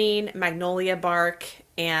L-theanine, magnolia bark,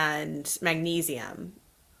 and magnesium.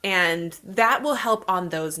 And that will help on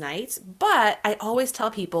those nights. But I always tell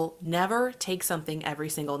people never take something every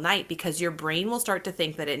single night because your brain will start to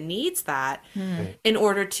think that it needs that in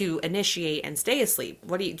order to initiate and stay asleep.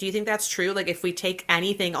 Do you think that's true? Like if we take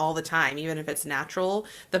anything all the time, even if it's natural,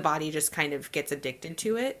 the body just kind of gets addicted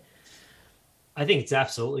to it? I think it's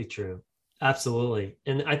absolutely true. Absolutely.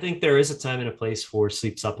 And I think there is a time and a place for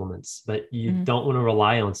sleep supplements, but you don't want to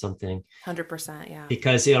rely on something 100%. Yeah.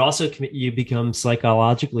 Because it also, you become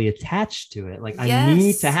psychologically attached to it. Like I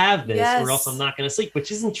need to have this or else I'm not going to sleep,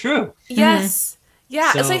 which isn't true. Yes.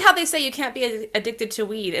 Yeah. It's like how they say you can't be addicted to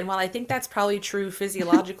weed. And while I think that's probably true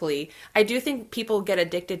physiologically, I do think people get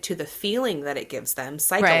addicted to the feeling that it gives them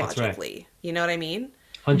psychologically. Right. You know what I mean?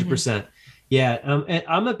 100%. Yeah. And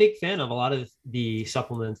I'm a big fan of a lot of the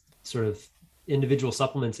supplements, sort of individual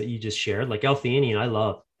supplements that you just shared, like L-theanine. I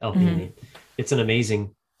love L-theanine. It's an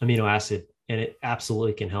amazing amino acid and it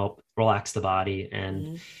absolutely can help relax the body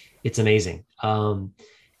and it's amazing. And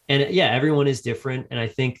everyone is different. And I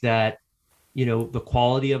think that, the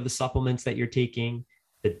quality of the supplements that you're taking,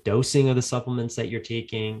 the dosing of the supplements that you're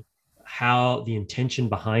taking, how the intention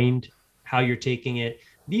behind how you're taking it,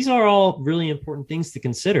 these are all really important things to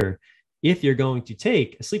consider if you're going to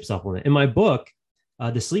take a sleep supplement. In my book,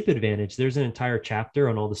 The Sleep Advantage, there's an entire chapter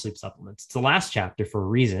on all the sleep supplements. It's the last chapter for a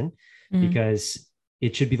reason, because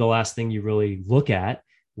it should be the last thing you really look at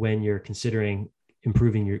when you're considering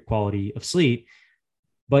improving your quality of sleep.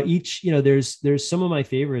 But there's some of my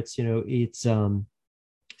favorites, it's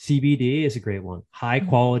CBD is a great one. High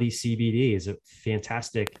quality CBD is a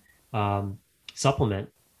fantastic supplement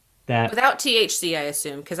that without THC, I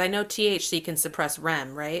assume, because I know THC can suppress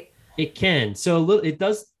REM, right? It can. So a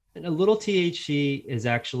little THC is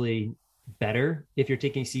actually better if you're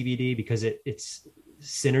taking CBD because it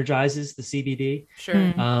synergizes the CBD.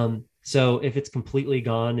 Sure. So if it's completely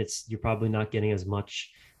gone, you're probably not getting as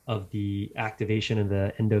much of the activation of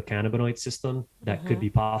the endocannabinoid system that could be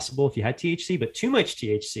possible if you had THC, but too much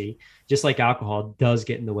THC, just like alcohol, does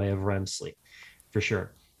get in the way of REM sleep for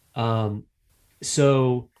sure.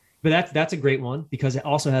 But that's a great one because it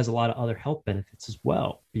also has a lot of other health benefits as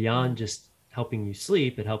well. Beyond just helping you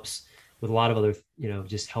sleep, it helps with a lot of other,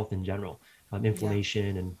 just health in general,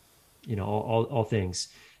 inflammation and, all things.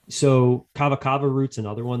 So kava kava root's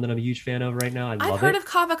another one that I'm a huge fan of right now. I've heard of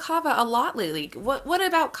kava kava a lot lately. What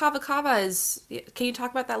about kava kava can you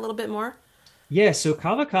talk about that a little bit more? Yeah, so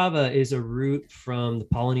kava kava is a root from the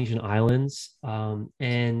Polynesian islands,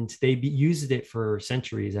 and they used it for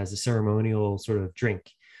centuries as a ceremonial sort of drink.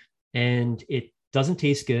 And it doesn't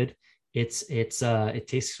taste good. It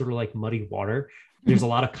tastes sort of like muddy water. There's a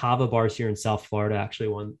lot of kava bars here in South Florida, actually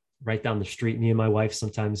one right down the street. Me and my wife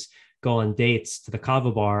sometimes go on dates to the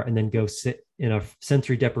kava bar and then go sit in a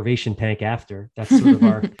sensory deprivation tank after. That's sort of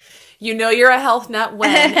our. You know you're a health nut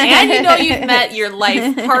when, and you know you've met your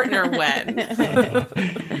life partner when.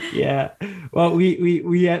 Yeah. Well,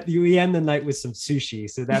 we end the night with some sushi,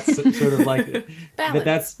 so that's sort of like. But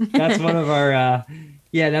that's one of our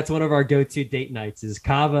that's one of our go-to date nights is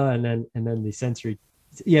kava and then the sensory.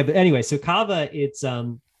 Yeah, but anyway, so kava, it's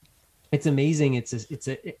amazing.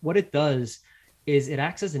 What it does is it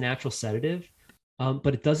acts as a natural sedative,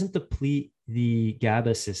 but it doesn't deplete the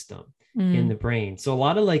GABA system in the brain. So a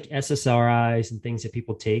lot of like SSRIs and things that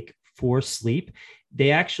people take for sleep,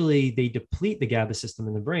 they deplete the GABA system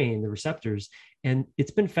in the brain, the receptors. And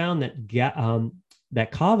it's been found that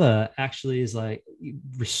that kava actually is like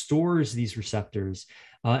restores these receptors.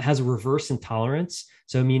 It has a reverse intolerance.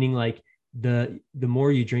 So meaning like the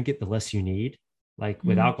more you drink it, the less you need. Like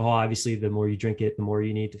with alcohol, obviously, the more you drink it, the more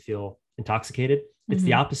you need to feel intoxicated. It's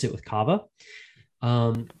the opposite with kava.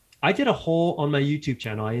 I did a whole on my YouTube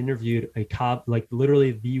channel. I interviewed a kava, like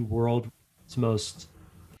literally the world's most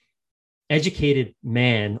educated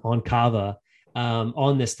man on kava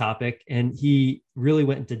on this topic. And he really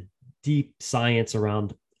went into deep science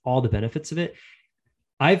around all the benefits of it.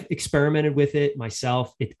 I've experimented with it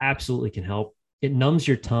myself. It absolutely can help. It numbs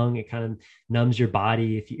your tongue. It kind of numbs your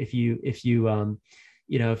body. If you're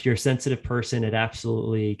a sensitive person, it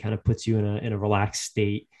absolutely kind of puts you in a relaxed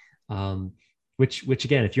state. Which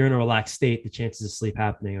again, if you're in a relaxed state, the chances of sleep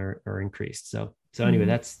happening are increased. So anyway,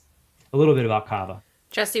 that's a little bit about kava.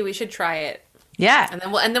 Jesse, we should try it. Yeah, and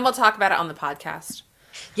then we'll talk about it on the podcast.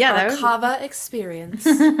 Yeah, our kava experience.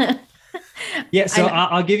 Yeah, so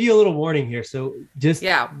I'll give you a little warning here. So just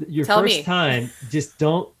your first time, just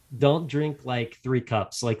don't drink like 3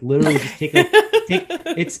 cups. Like literally, just take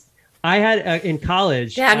it's. I had in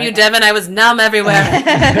college. Damn you, Devin! I was numb everywhere.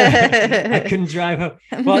 I couldn't drive home.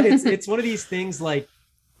 Well, it's one of these things like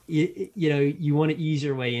you want to ease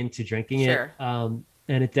your way into drinking it.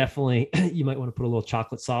 And it definitely, you might want to put a little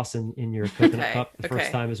chocolate sauce in your coconut cup the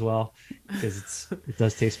first time as well, because it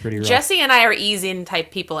does taste pretty rough. Jesse and I are easing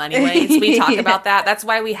type people anyways. We talk about that. That's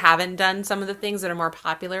why we haven't done some of the things that are more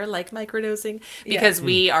popular, like microdosing, because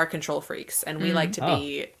we are control freaks and we like to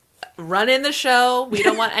be running the show. We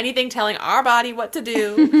don't want anything telling our body what to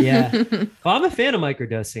do. Yeah. Well, I'm a fan of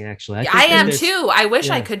microdosing, actually. I am too. I wish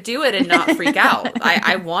I could do it and not freak out.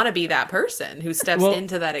 I want to be that person who steps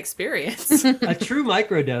into that experience. A true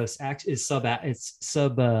microdose is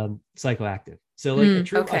psychoactive. So like a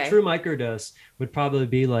true microdose would probably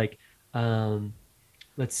be like,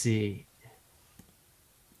 let's see,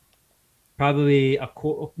 probably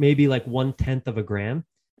maybe like 1/10 of a gram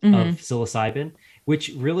of psilocybin, which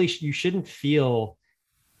really you shouldn't feel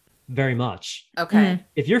very much. Okay.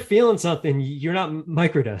 If you're feeling something, you're not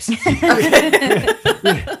microdosing.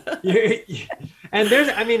 And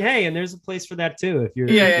there's a place for that too. If you're,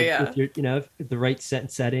 if you're, the right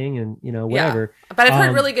setting and, whatever. Yeah. But I've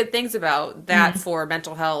heard really good things about that for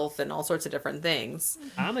mental health and all sorts of different things.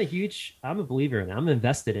 I'm a believer in it. I'm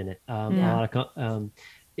invested in it. A lot of,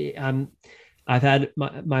 I've had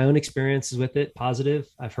my own experiences with it, positive.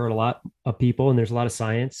 I've heard a lot of people, and there's a lot of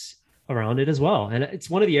science around it as well. And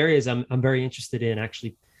it's one of the areas I'm very interested in,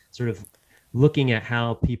 actually sort of looking at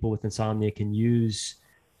how people with insomnia can use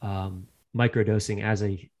microdosing as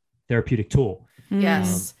a therapeutic tool.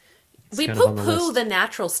 Yes. We poo-poo the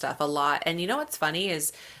natural stuff a lot. And you know what's funny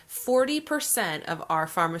is 40% of our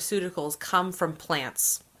pharmaceuticals come from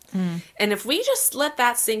plants. And if we just let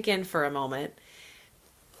that sink in for a moment,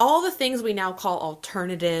 all the things we now call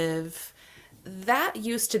alternative, that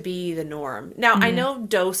used to be the norm. Now, I know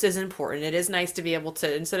dose is important. It is nice to be able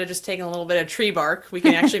to, instead of just taking a little bit of tree bark, we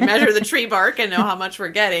can actually measure the tree bark and know how much we're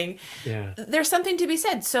getting. Yeah. There's something to be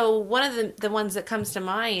said. So one of the ones that comes to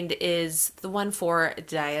mind is the one for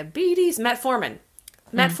diabetes, metformin.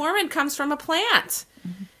 Metformin comes from a plant.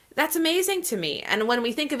 That's amazing to me. And when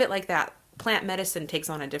we think of it like that, plant medicine takes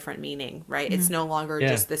on a different meaning, right? It's no longer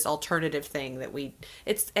just this alternative thing that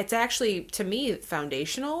it's actually, to me,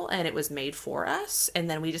 foundational, and it was made for us. And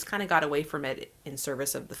then we just kind of got away from it in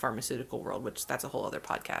service of the pharmaceutical world, which that's a whole other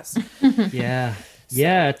podcast.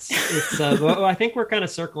 It's well, I think we're kind of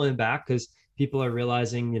circling back because people are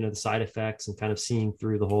realizing, the side effects and kind of seeing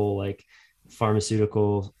through the whole like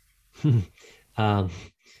pharmaceutical, Well,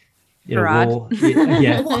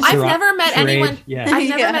 I've never met anyone. I've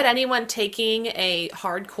never met anyone taking a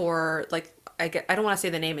hardcore, like I don't want to say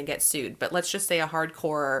the name and get sued, but let's just say a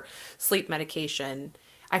hardcore sleep medication.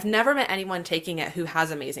 I've never met anyone taking it who has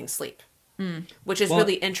amazing sleep, which is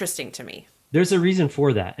really interesting to me. There's a reason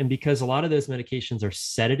for that, and because a lot of those medications are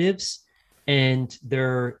sedatives, And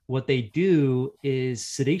what they do is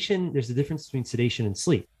sedation. There's a difference between sedation and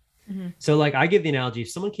sleep. So like I give the analogy, if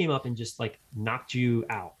someone came up and just like knocked you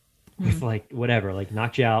out with like whatever, like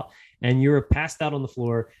knocked you out and you were passed out on the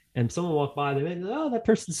floor and someone walked by, they went, oh, that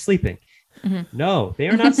person's sleeping. No, they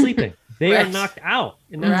are not sleeping. They are knocked out.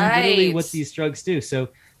 And that's literally what these drugs do. So,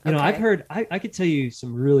 you know, I've heard, I could tell you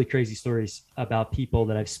some really crazy stories about people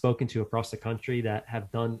that I've spoken to across the country that have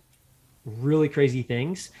done really crazy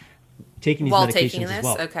things taking these medications as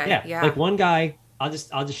well. Okay. Yeah. Like one guy, I'll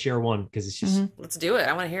just share one because it's just let's do it.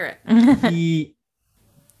 I want to hear it.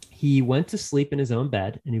 He went to sleep in his own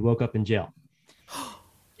bed and he woke up in jail.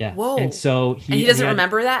 Yeah. Whoa. And so he doesn't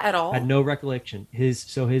remember that at all. Had no recollection.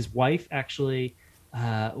 His wife actually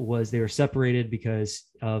they were separated because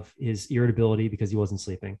of his irritability because he wasn't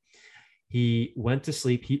sleeping. He went to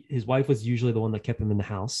sleep. His wife was usually the one that kept him in the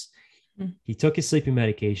house. He took his sleeping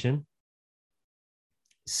medication,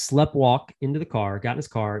 slept walk into the car, got in his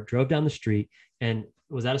car, drove down the street, and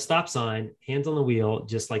was at a stop sign, hands on the wheel,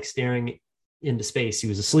 just like staring into space. He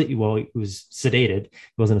was asleep. Well, he was sedated.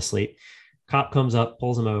 He wasn't asleep. Cop comes up,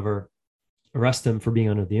 pulls him over, arrests him for being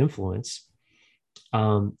under the influence.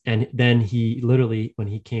 And then he literally, when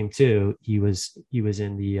he came to, he was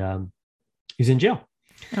in jail.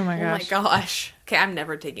 Oh my gosh. Okay. I'm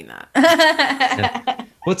never taking that. Yeah.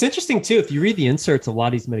 Well, it's interesting too. If you read the inserts of a lot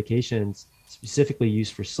of these medications specifically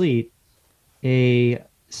used for sleep, a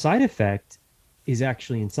side effect is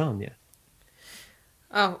actually insomnia.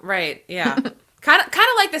 Oh, right. Yeah. kind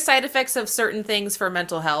of like the side effects of certain things for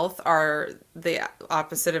mental health are the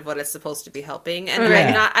opposite of what it's supposed to be helping. And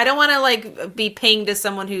I don't want to like be pinged as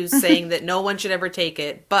someone who's saying that no one should ever take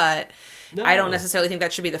it, but I don't necessarily think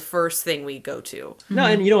that should be the first thing we go to. No.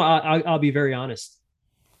 And you know, I'll be very honest.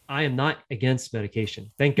 I am not against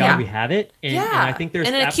medication. Thank God we have it. And I think there's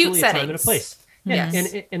absolutely a time and a place. Yeah.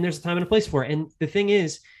 Yes. And there's a time and a place for it. And the thing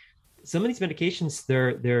is, some of these medications,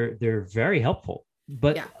 they're very helpful,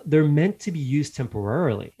 but they're meant to be used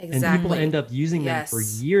temporarily. Exactly. And people end up using them for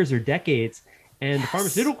years or decades. And the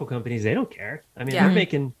pharmaceutical companies, they don't care. I mean, they're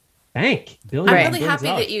making bank billions. I'm really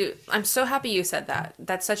happy I'm so happy you said that.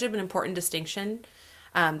 That's such an important distinction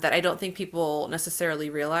that I don't think people necessarily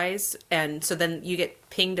realize. And so then you get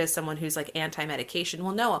pinged as someone who's like anti-medication.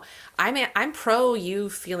 Well, no, I'm pro you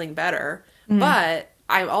feeling better, but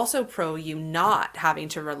I'm also pro you not having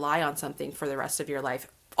to rely on something for the rest of your life.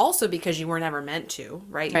 Also because you were never meant to,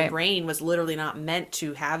 right? Your brain was literally not meant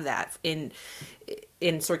to have that in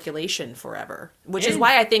circulation forever, which is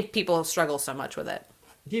why I think people struggle so much with it.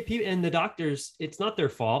 Yeah, and the doctors, it's not their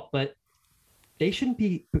fault, but they shouldn't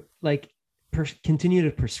be like continue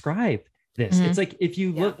to prescribe this. It's like if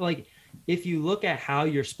you look at how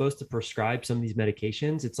you're supposed to prescribe some of these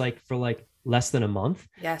medications, it's like for like less than a month.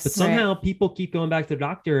 Yes. But somehow people keep going back to the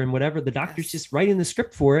doctor and whatever, the doctor's just writing the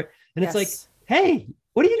script for it. And it's like, hey,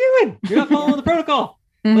 what are you doing? You're not following the protocol.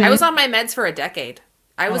 I was on my meds for a decade.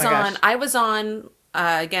 I was on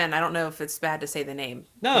again, I don't know if it's bad to say the name.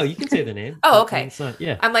 No, you can say the name. Oh, okay.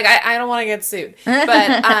 Yeah. I'm like, I don't want to get sued. But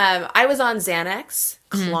I was on Xanax,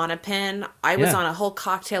 Klonopin. I was on a whole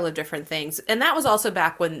cocktail of different things. And that was also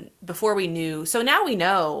before we knew. So now we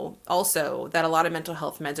know also that a lot of mental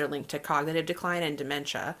health meds are linked to cognitive decline and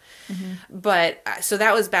dementia. But so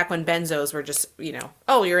that was back when benzos were just,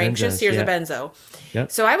 oh, you're anxious, here's a benzo. Yep.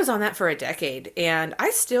 So I was on that for a decade. And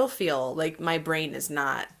I still feel like my brain is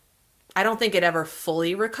not, I don't think it ever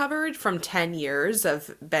fully recovered from 10 years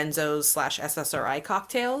of benzos/SSRI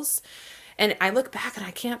cocktails. And I look back and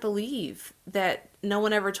I can't believe that no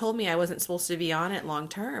one ever told me I wasn't supposed to be on it long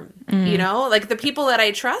term. Like the people that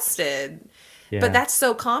I trusted. Yeah. But that's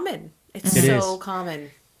so common. It's so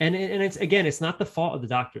common. And it's not the fault of the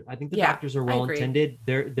doctor. I think the doctors are well intended.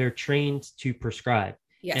 They're trained to prescribe.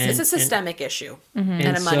 Yes, it's a systemic issue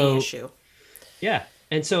and a money issue. Yeah.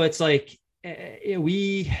 And so it's like,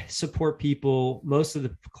 we support people. Most of the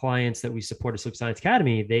clients that we support at Sleep Science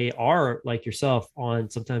Academy, they are like yourself on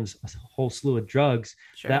sometimes a whole slew of drugs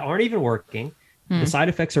that aren't even working. The side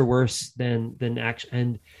effects are worse than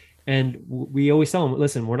action. And we always tell them,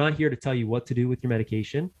 listen, we're not here to tell you what to do with your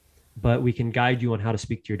medication, but we can guide you on how to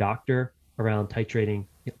speak to your doctor around titrating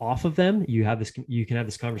off of them. You can have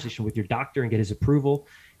this conversation with your doctor and get his approval,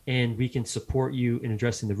 and we can support you in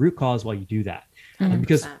addressing the root cause while you do that.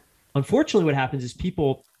 Because unfortunately, what happens is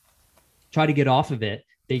people try to get off of it.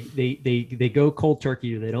 They go cold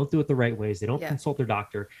turkey, or they don't do it the right ways. They don't consult their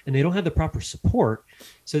doctor, and they don't have the proper support.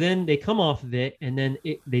 So then they come off of it, and then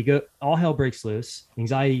they go, all hell breaks loose,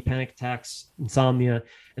 anxiety, panic attacks, insomnia.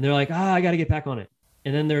 And they're like, I got to get back on it.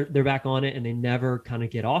 And then they're back on it, and they never kind of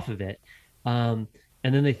get off of it. And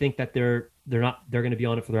then they think that they're they're going to be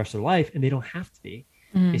on it for the rest of their life, and they don't have to be.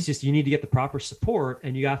 It's just, you need to get the proper support,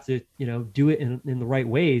 and you have to, do it in the right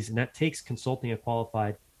ways. And that takes consulting a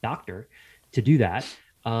qualified doctor to do that,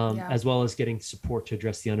 as well as getting support to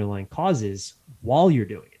address the underlying causes while you're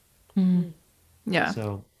doing it. Yeah.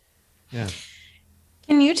 So, yeah.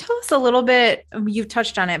 Can you tell us a little bit, you've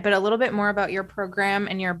touched on it, but a little bit more about your program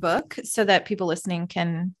and your book so that people listening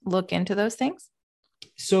can look into those things?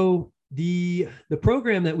 So the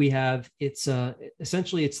program that we have, it's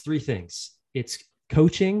essentially it's three things. It's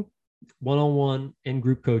coaching, one-on-one and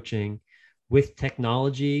group coaching with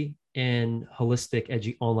technology and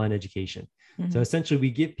holistic online education. So essentially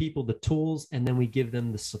we give people the tools, and then we give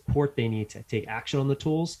them the support they need to take action on the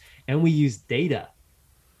tools. And we use data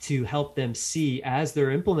to help them see, as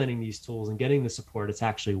they're implementing these tools and getting the support, it's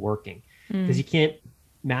actually working, because you can't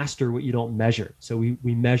master what you don't measure. So we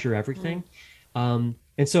measure everything. And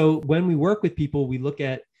so when we work with people, we look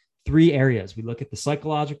at three areas. We look at the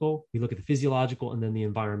psychological, we look at the physiological, and then the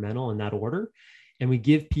environmental, in that order. And we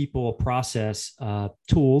give people a process,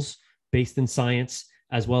 tools based in science,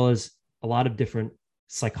 as well as a lot of different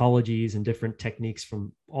psychologies and different techniques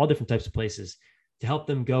from all different types of places, to help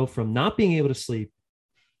them go from not being able to sleep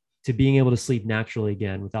to being able to sleep naturally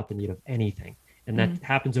again without the need of anything. And that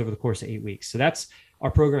happens over the course of 8 weeks. So that's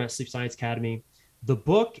our program at Sleep Science Academy. The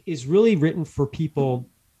book is really written for people.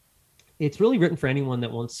 It's really written for anyone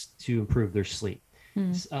that wants to improve their sleep.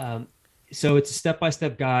 So it's a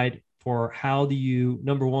step-by-step guide for how do you,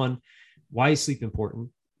 number one, why is sleep important?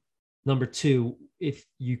 Number two, if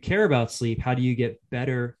you care about sleep, how do you get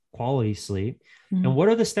better quality sleep? And what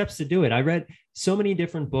are the steps to do it? I read so many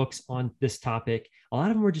different books on this topic. A lot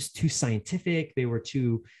of them were just too scientific. They were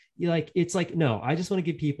too, it's like, no, I just want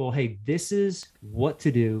to give people, hey, this is what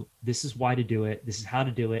to do. This is why to do it. This is how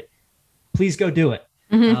to do it. Please go do it.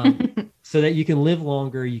 So that you can live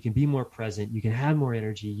longer, you can be more present, you can have more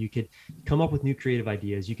energy, you could come up with new creative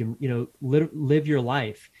ideas, you can, live your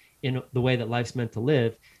life in the way that life's meant to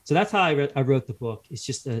live. So that's how I wrote the book. It's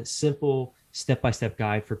just a simple step-by-step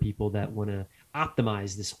guide for people that want to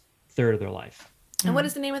optimize this third of their life. And what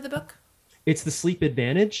is the name of the book? It's The Sleep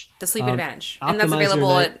Advantage. The Sleep Advantage. And that's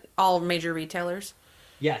available at all major retailers?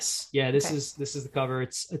 Yes. Yeah. This is the cover.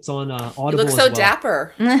 It's on Audible. You look so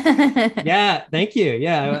dapper. Yeah. Thank you.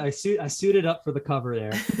 Yeah. I suited up for the cover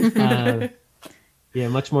there. Yeah.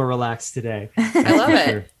 Much more relaxed today. I love it.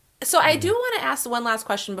 Sure. So I do want to ask one last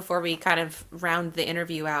question before we kind of round the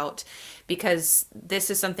interview out, because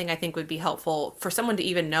this is something I think would be helpful for someone to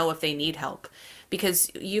even know if they need help.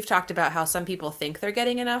 Because you've talked about how some people think they're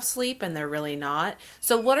getting enough sleep and they're really not.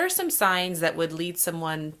 So what are some signs that would lead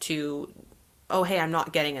someone to, oh, hey, I'm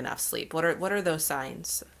not getting enough sleep? What are those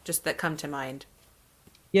signs just that come to mind?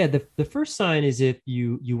 Yeah, the first sign is if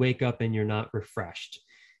you wake up and you're not refreshed.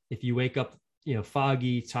 If you wake up,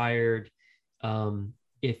 foggy, tired,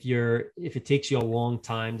 if it takes you a long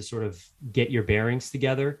time to sort of get your bearings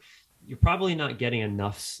together, you're probably not getting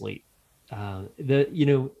enough sleep.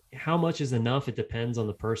 How much is enough? It depends on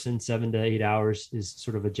the person. 7 to 8 hours is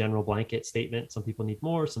sort of a general blanket statement. Some people need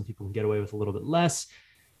more. Some people can get away with a little bit less.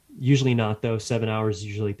 Usually not, though. 7 hours is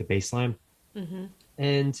usually the baseline.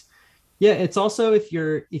 And yeah, it's also if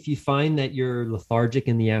you find that you're lethargic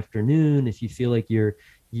in the afternoon, if you feel like you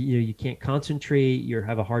can't concentrate, you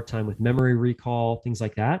have a hard time with memory recall, things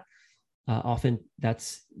like that. Often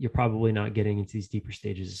you're probably not getting into these deeper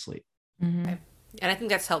stages of sleep. Okay. And I think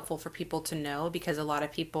that's helpful for people to know, because a lot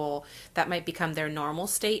of people, that might become their normal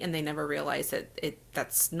state and they never realize that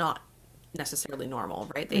that's not necessarily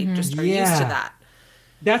normal, right? They just are used to that.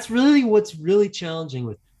 That's really what's really challenging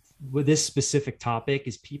with this specific topic,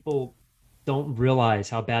 is people don't realize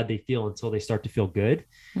how bad they feel until they start to feel good.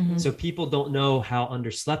 So people don't know how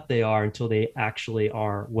underslept they are until they actually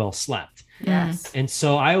are well slept. Yes. And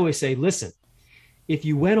so I always say, listen, if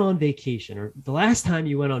you went on vacation, or the last time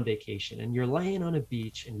you went on vacation, and you're laying on a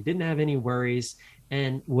beach and you didn't have any worries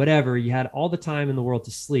and whatever, you had all the time in the world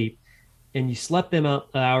to sleep, and you slept them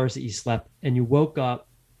out the hours that you slept, and you woke up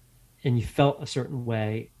and you felt a certain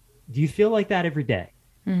way, do you feel like that every day?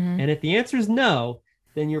 And if the answer is no,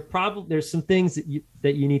 then there's some things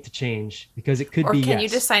that you need to change, because it could be yes. Or can you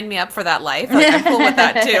just sign me up for that life? Like, I'm cool with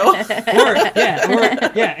that too.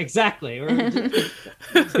 Yeah, exactly.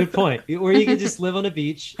 Good point. Or you could just live on a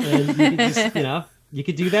beach, and you could just, you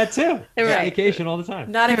could do that too. Right. Vacation all the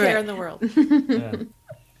time. Not a care in the world.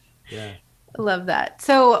 Yeah. Love that.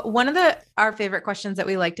 So one of our favorite questions that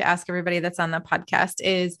we like to ask everybody that's on the podcast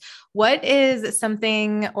is, what is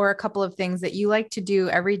something or a couple of things that you like to do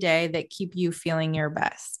every day that keep you feeling your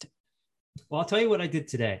best? Well, I'll tell you what I did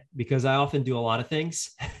today, because I often do a lot of things.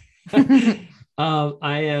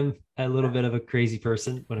 I am a little bit of a crazy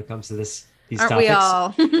person when it comes to these Aren't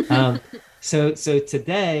topics. we all? So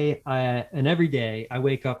today, and every day, I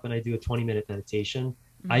wake up and I do a 20-minute meditation.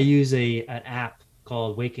 I use an app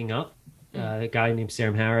called Waking Up, a guy named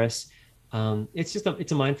Sam Harris.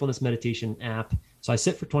 It's a mindfulness meditation app. So I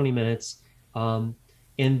sit for 20 minutes, and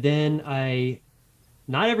then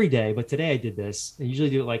not every day, but today I did this. I usually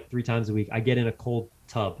do it like 3 times a week. I get in a cold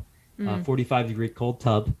tub, 45-degree cold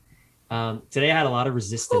tub. Today I had a lot of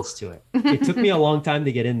resistance to it. It took me a long time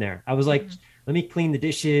to get in there. I was like, let me clean the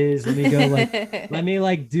dishes. Let me go let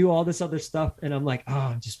me do all this other stuff. And I'm like, oh,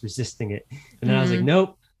 I'm just resisting it. And then I was like,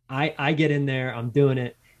 nope, I get in there. I'm doing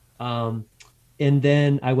it. And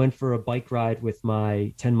then I went for a bike ride with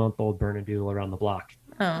my 10-month-old Bernedoodle around the block.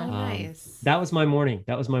 Oh, nice. That was my morning.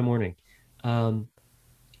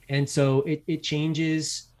 And so it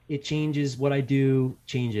changes. It changes what I do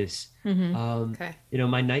changes. Okay.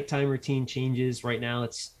 My nighttime routine changes. Right now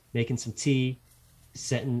it's making some tea,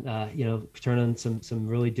 setting, turn on some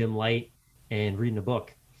really dim light and reading a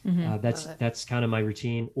book. That's kind of my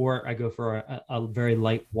routine. Or I go for a very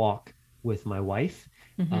light walk with my wife.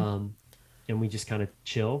 And we just kind of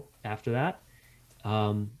chill after that.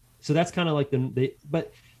 So that's kind of like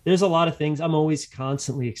but there's a lot of things. I'm always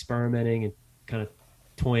constantly experimenting and kind of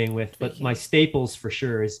toying with, but my staples for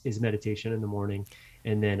sure is meditation in the morning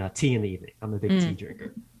and then tea in the evening. I'm a big tea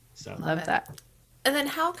drinker. So love that. And then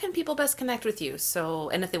how can people best connect with you?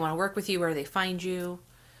 And if they want to work with you, where do they find you?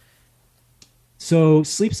 So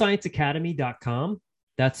sleepscienceacademy.com.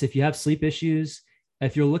 That's if you have sleep issues.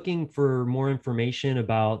 If you're looking for more information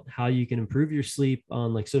about how you can improve your sleep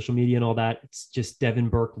on like social media and all that, it's just Devin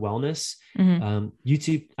Burke Wellness.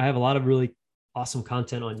 YouTube, I have a lot of really awesome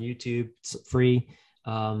content on YouTube. It's free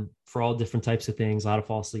for all different types of things, how to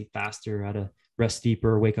fall asleep faster, how to rest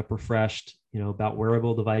deeper, wake up refreshed, about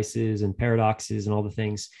wearable devices and paradoxes and all the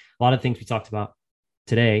things, a lot of things we talked about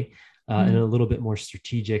today, and a little bit more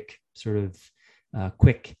strategic sort of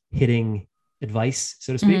quick hitting advice,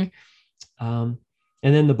 so to speak.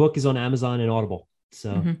 And then the book is on Amazon and Audible.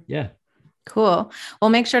 So yeah. Cool. We'll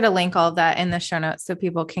make sure to link all of that in the show notes so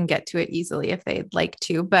people can get to it easily if they'd like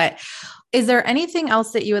to. But is there anything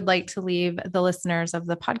else that you would like to leave the listeners of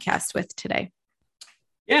the podcast with today?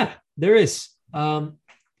 Yeah, there is.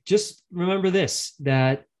 Just remember this,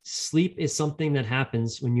 that sleep is something that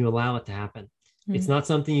happens when you allow it to happen. It's not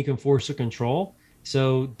something you can force or control.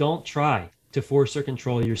 So don't try to force or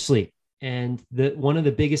control your sleep. And one of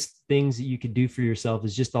the biggest things that you could do for yourself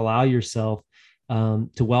is just allow yourself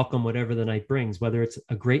to welcome whatever the night brings, whether it's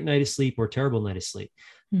a great night of sleep or a terrible night of sleep.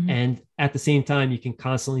 And at the same time, you can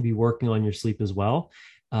constantly be working on your sleep as well,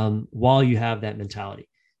 while you have that mentality.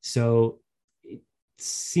 So it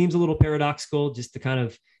seems a little paradoxical just to kind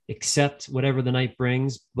of accept whatever the night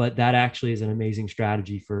brings, but that actually is an amazing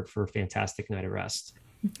strategy for a fantastic night of rest.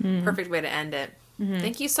 Perfect way to end it.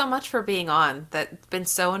 Thank you so much for being on. That's been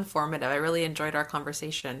so informative. I really enjoyed our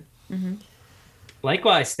conversation.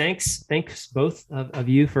 Likewise. Thanks both of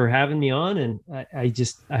you for having me on. And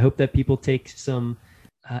I hope that people take some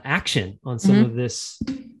action on some of this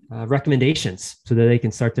recommendations so that they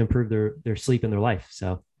can start to improve their sleep and their life.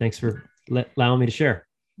 So thanks for allowing me to share.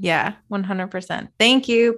 Yeah, 100%. Thank you.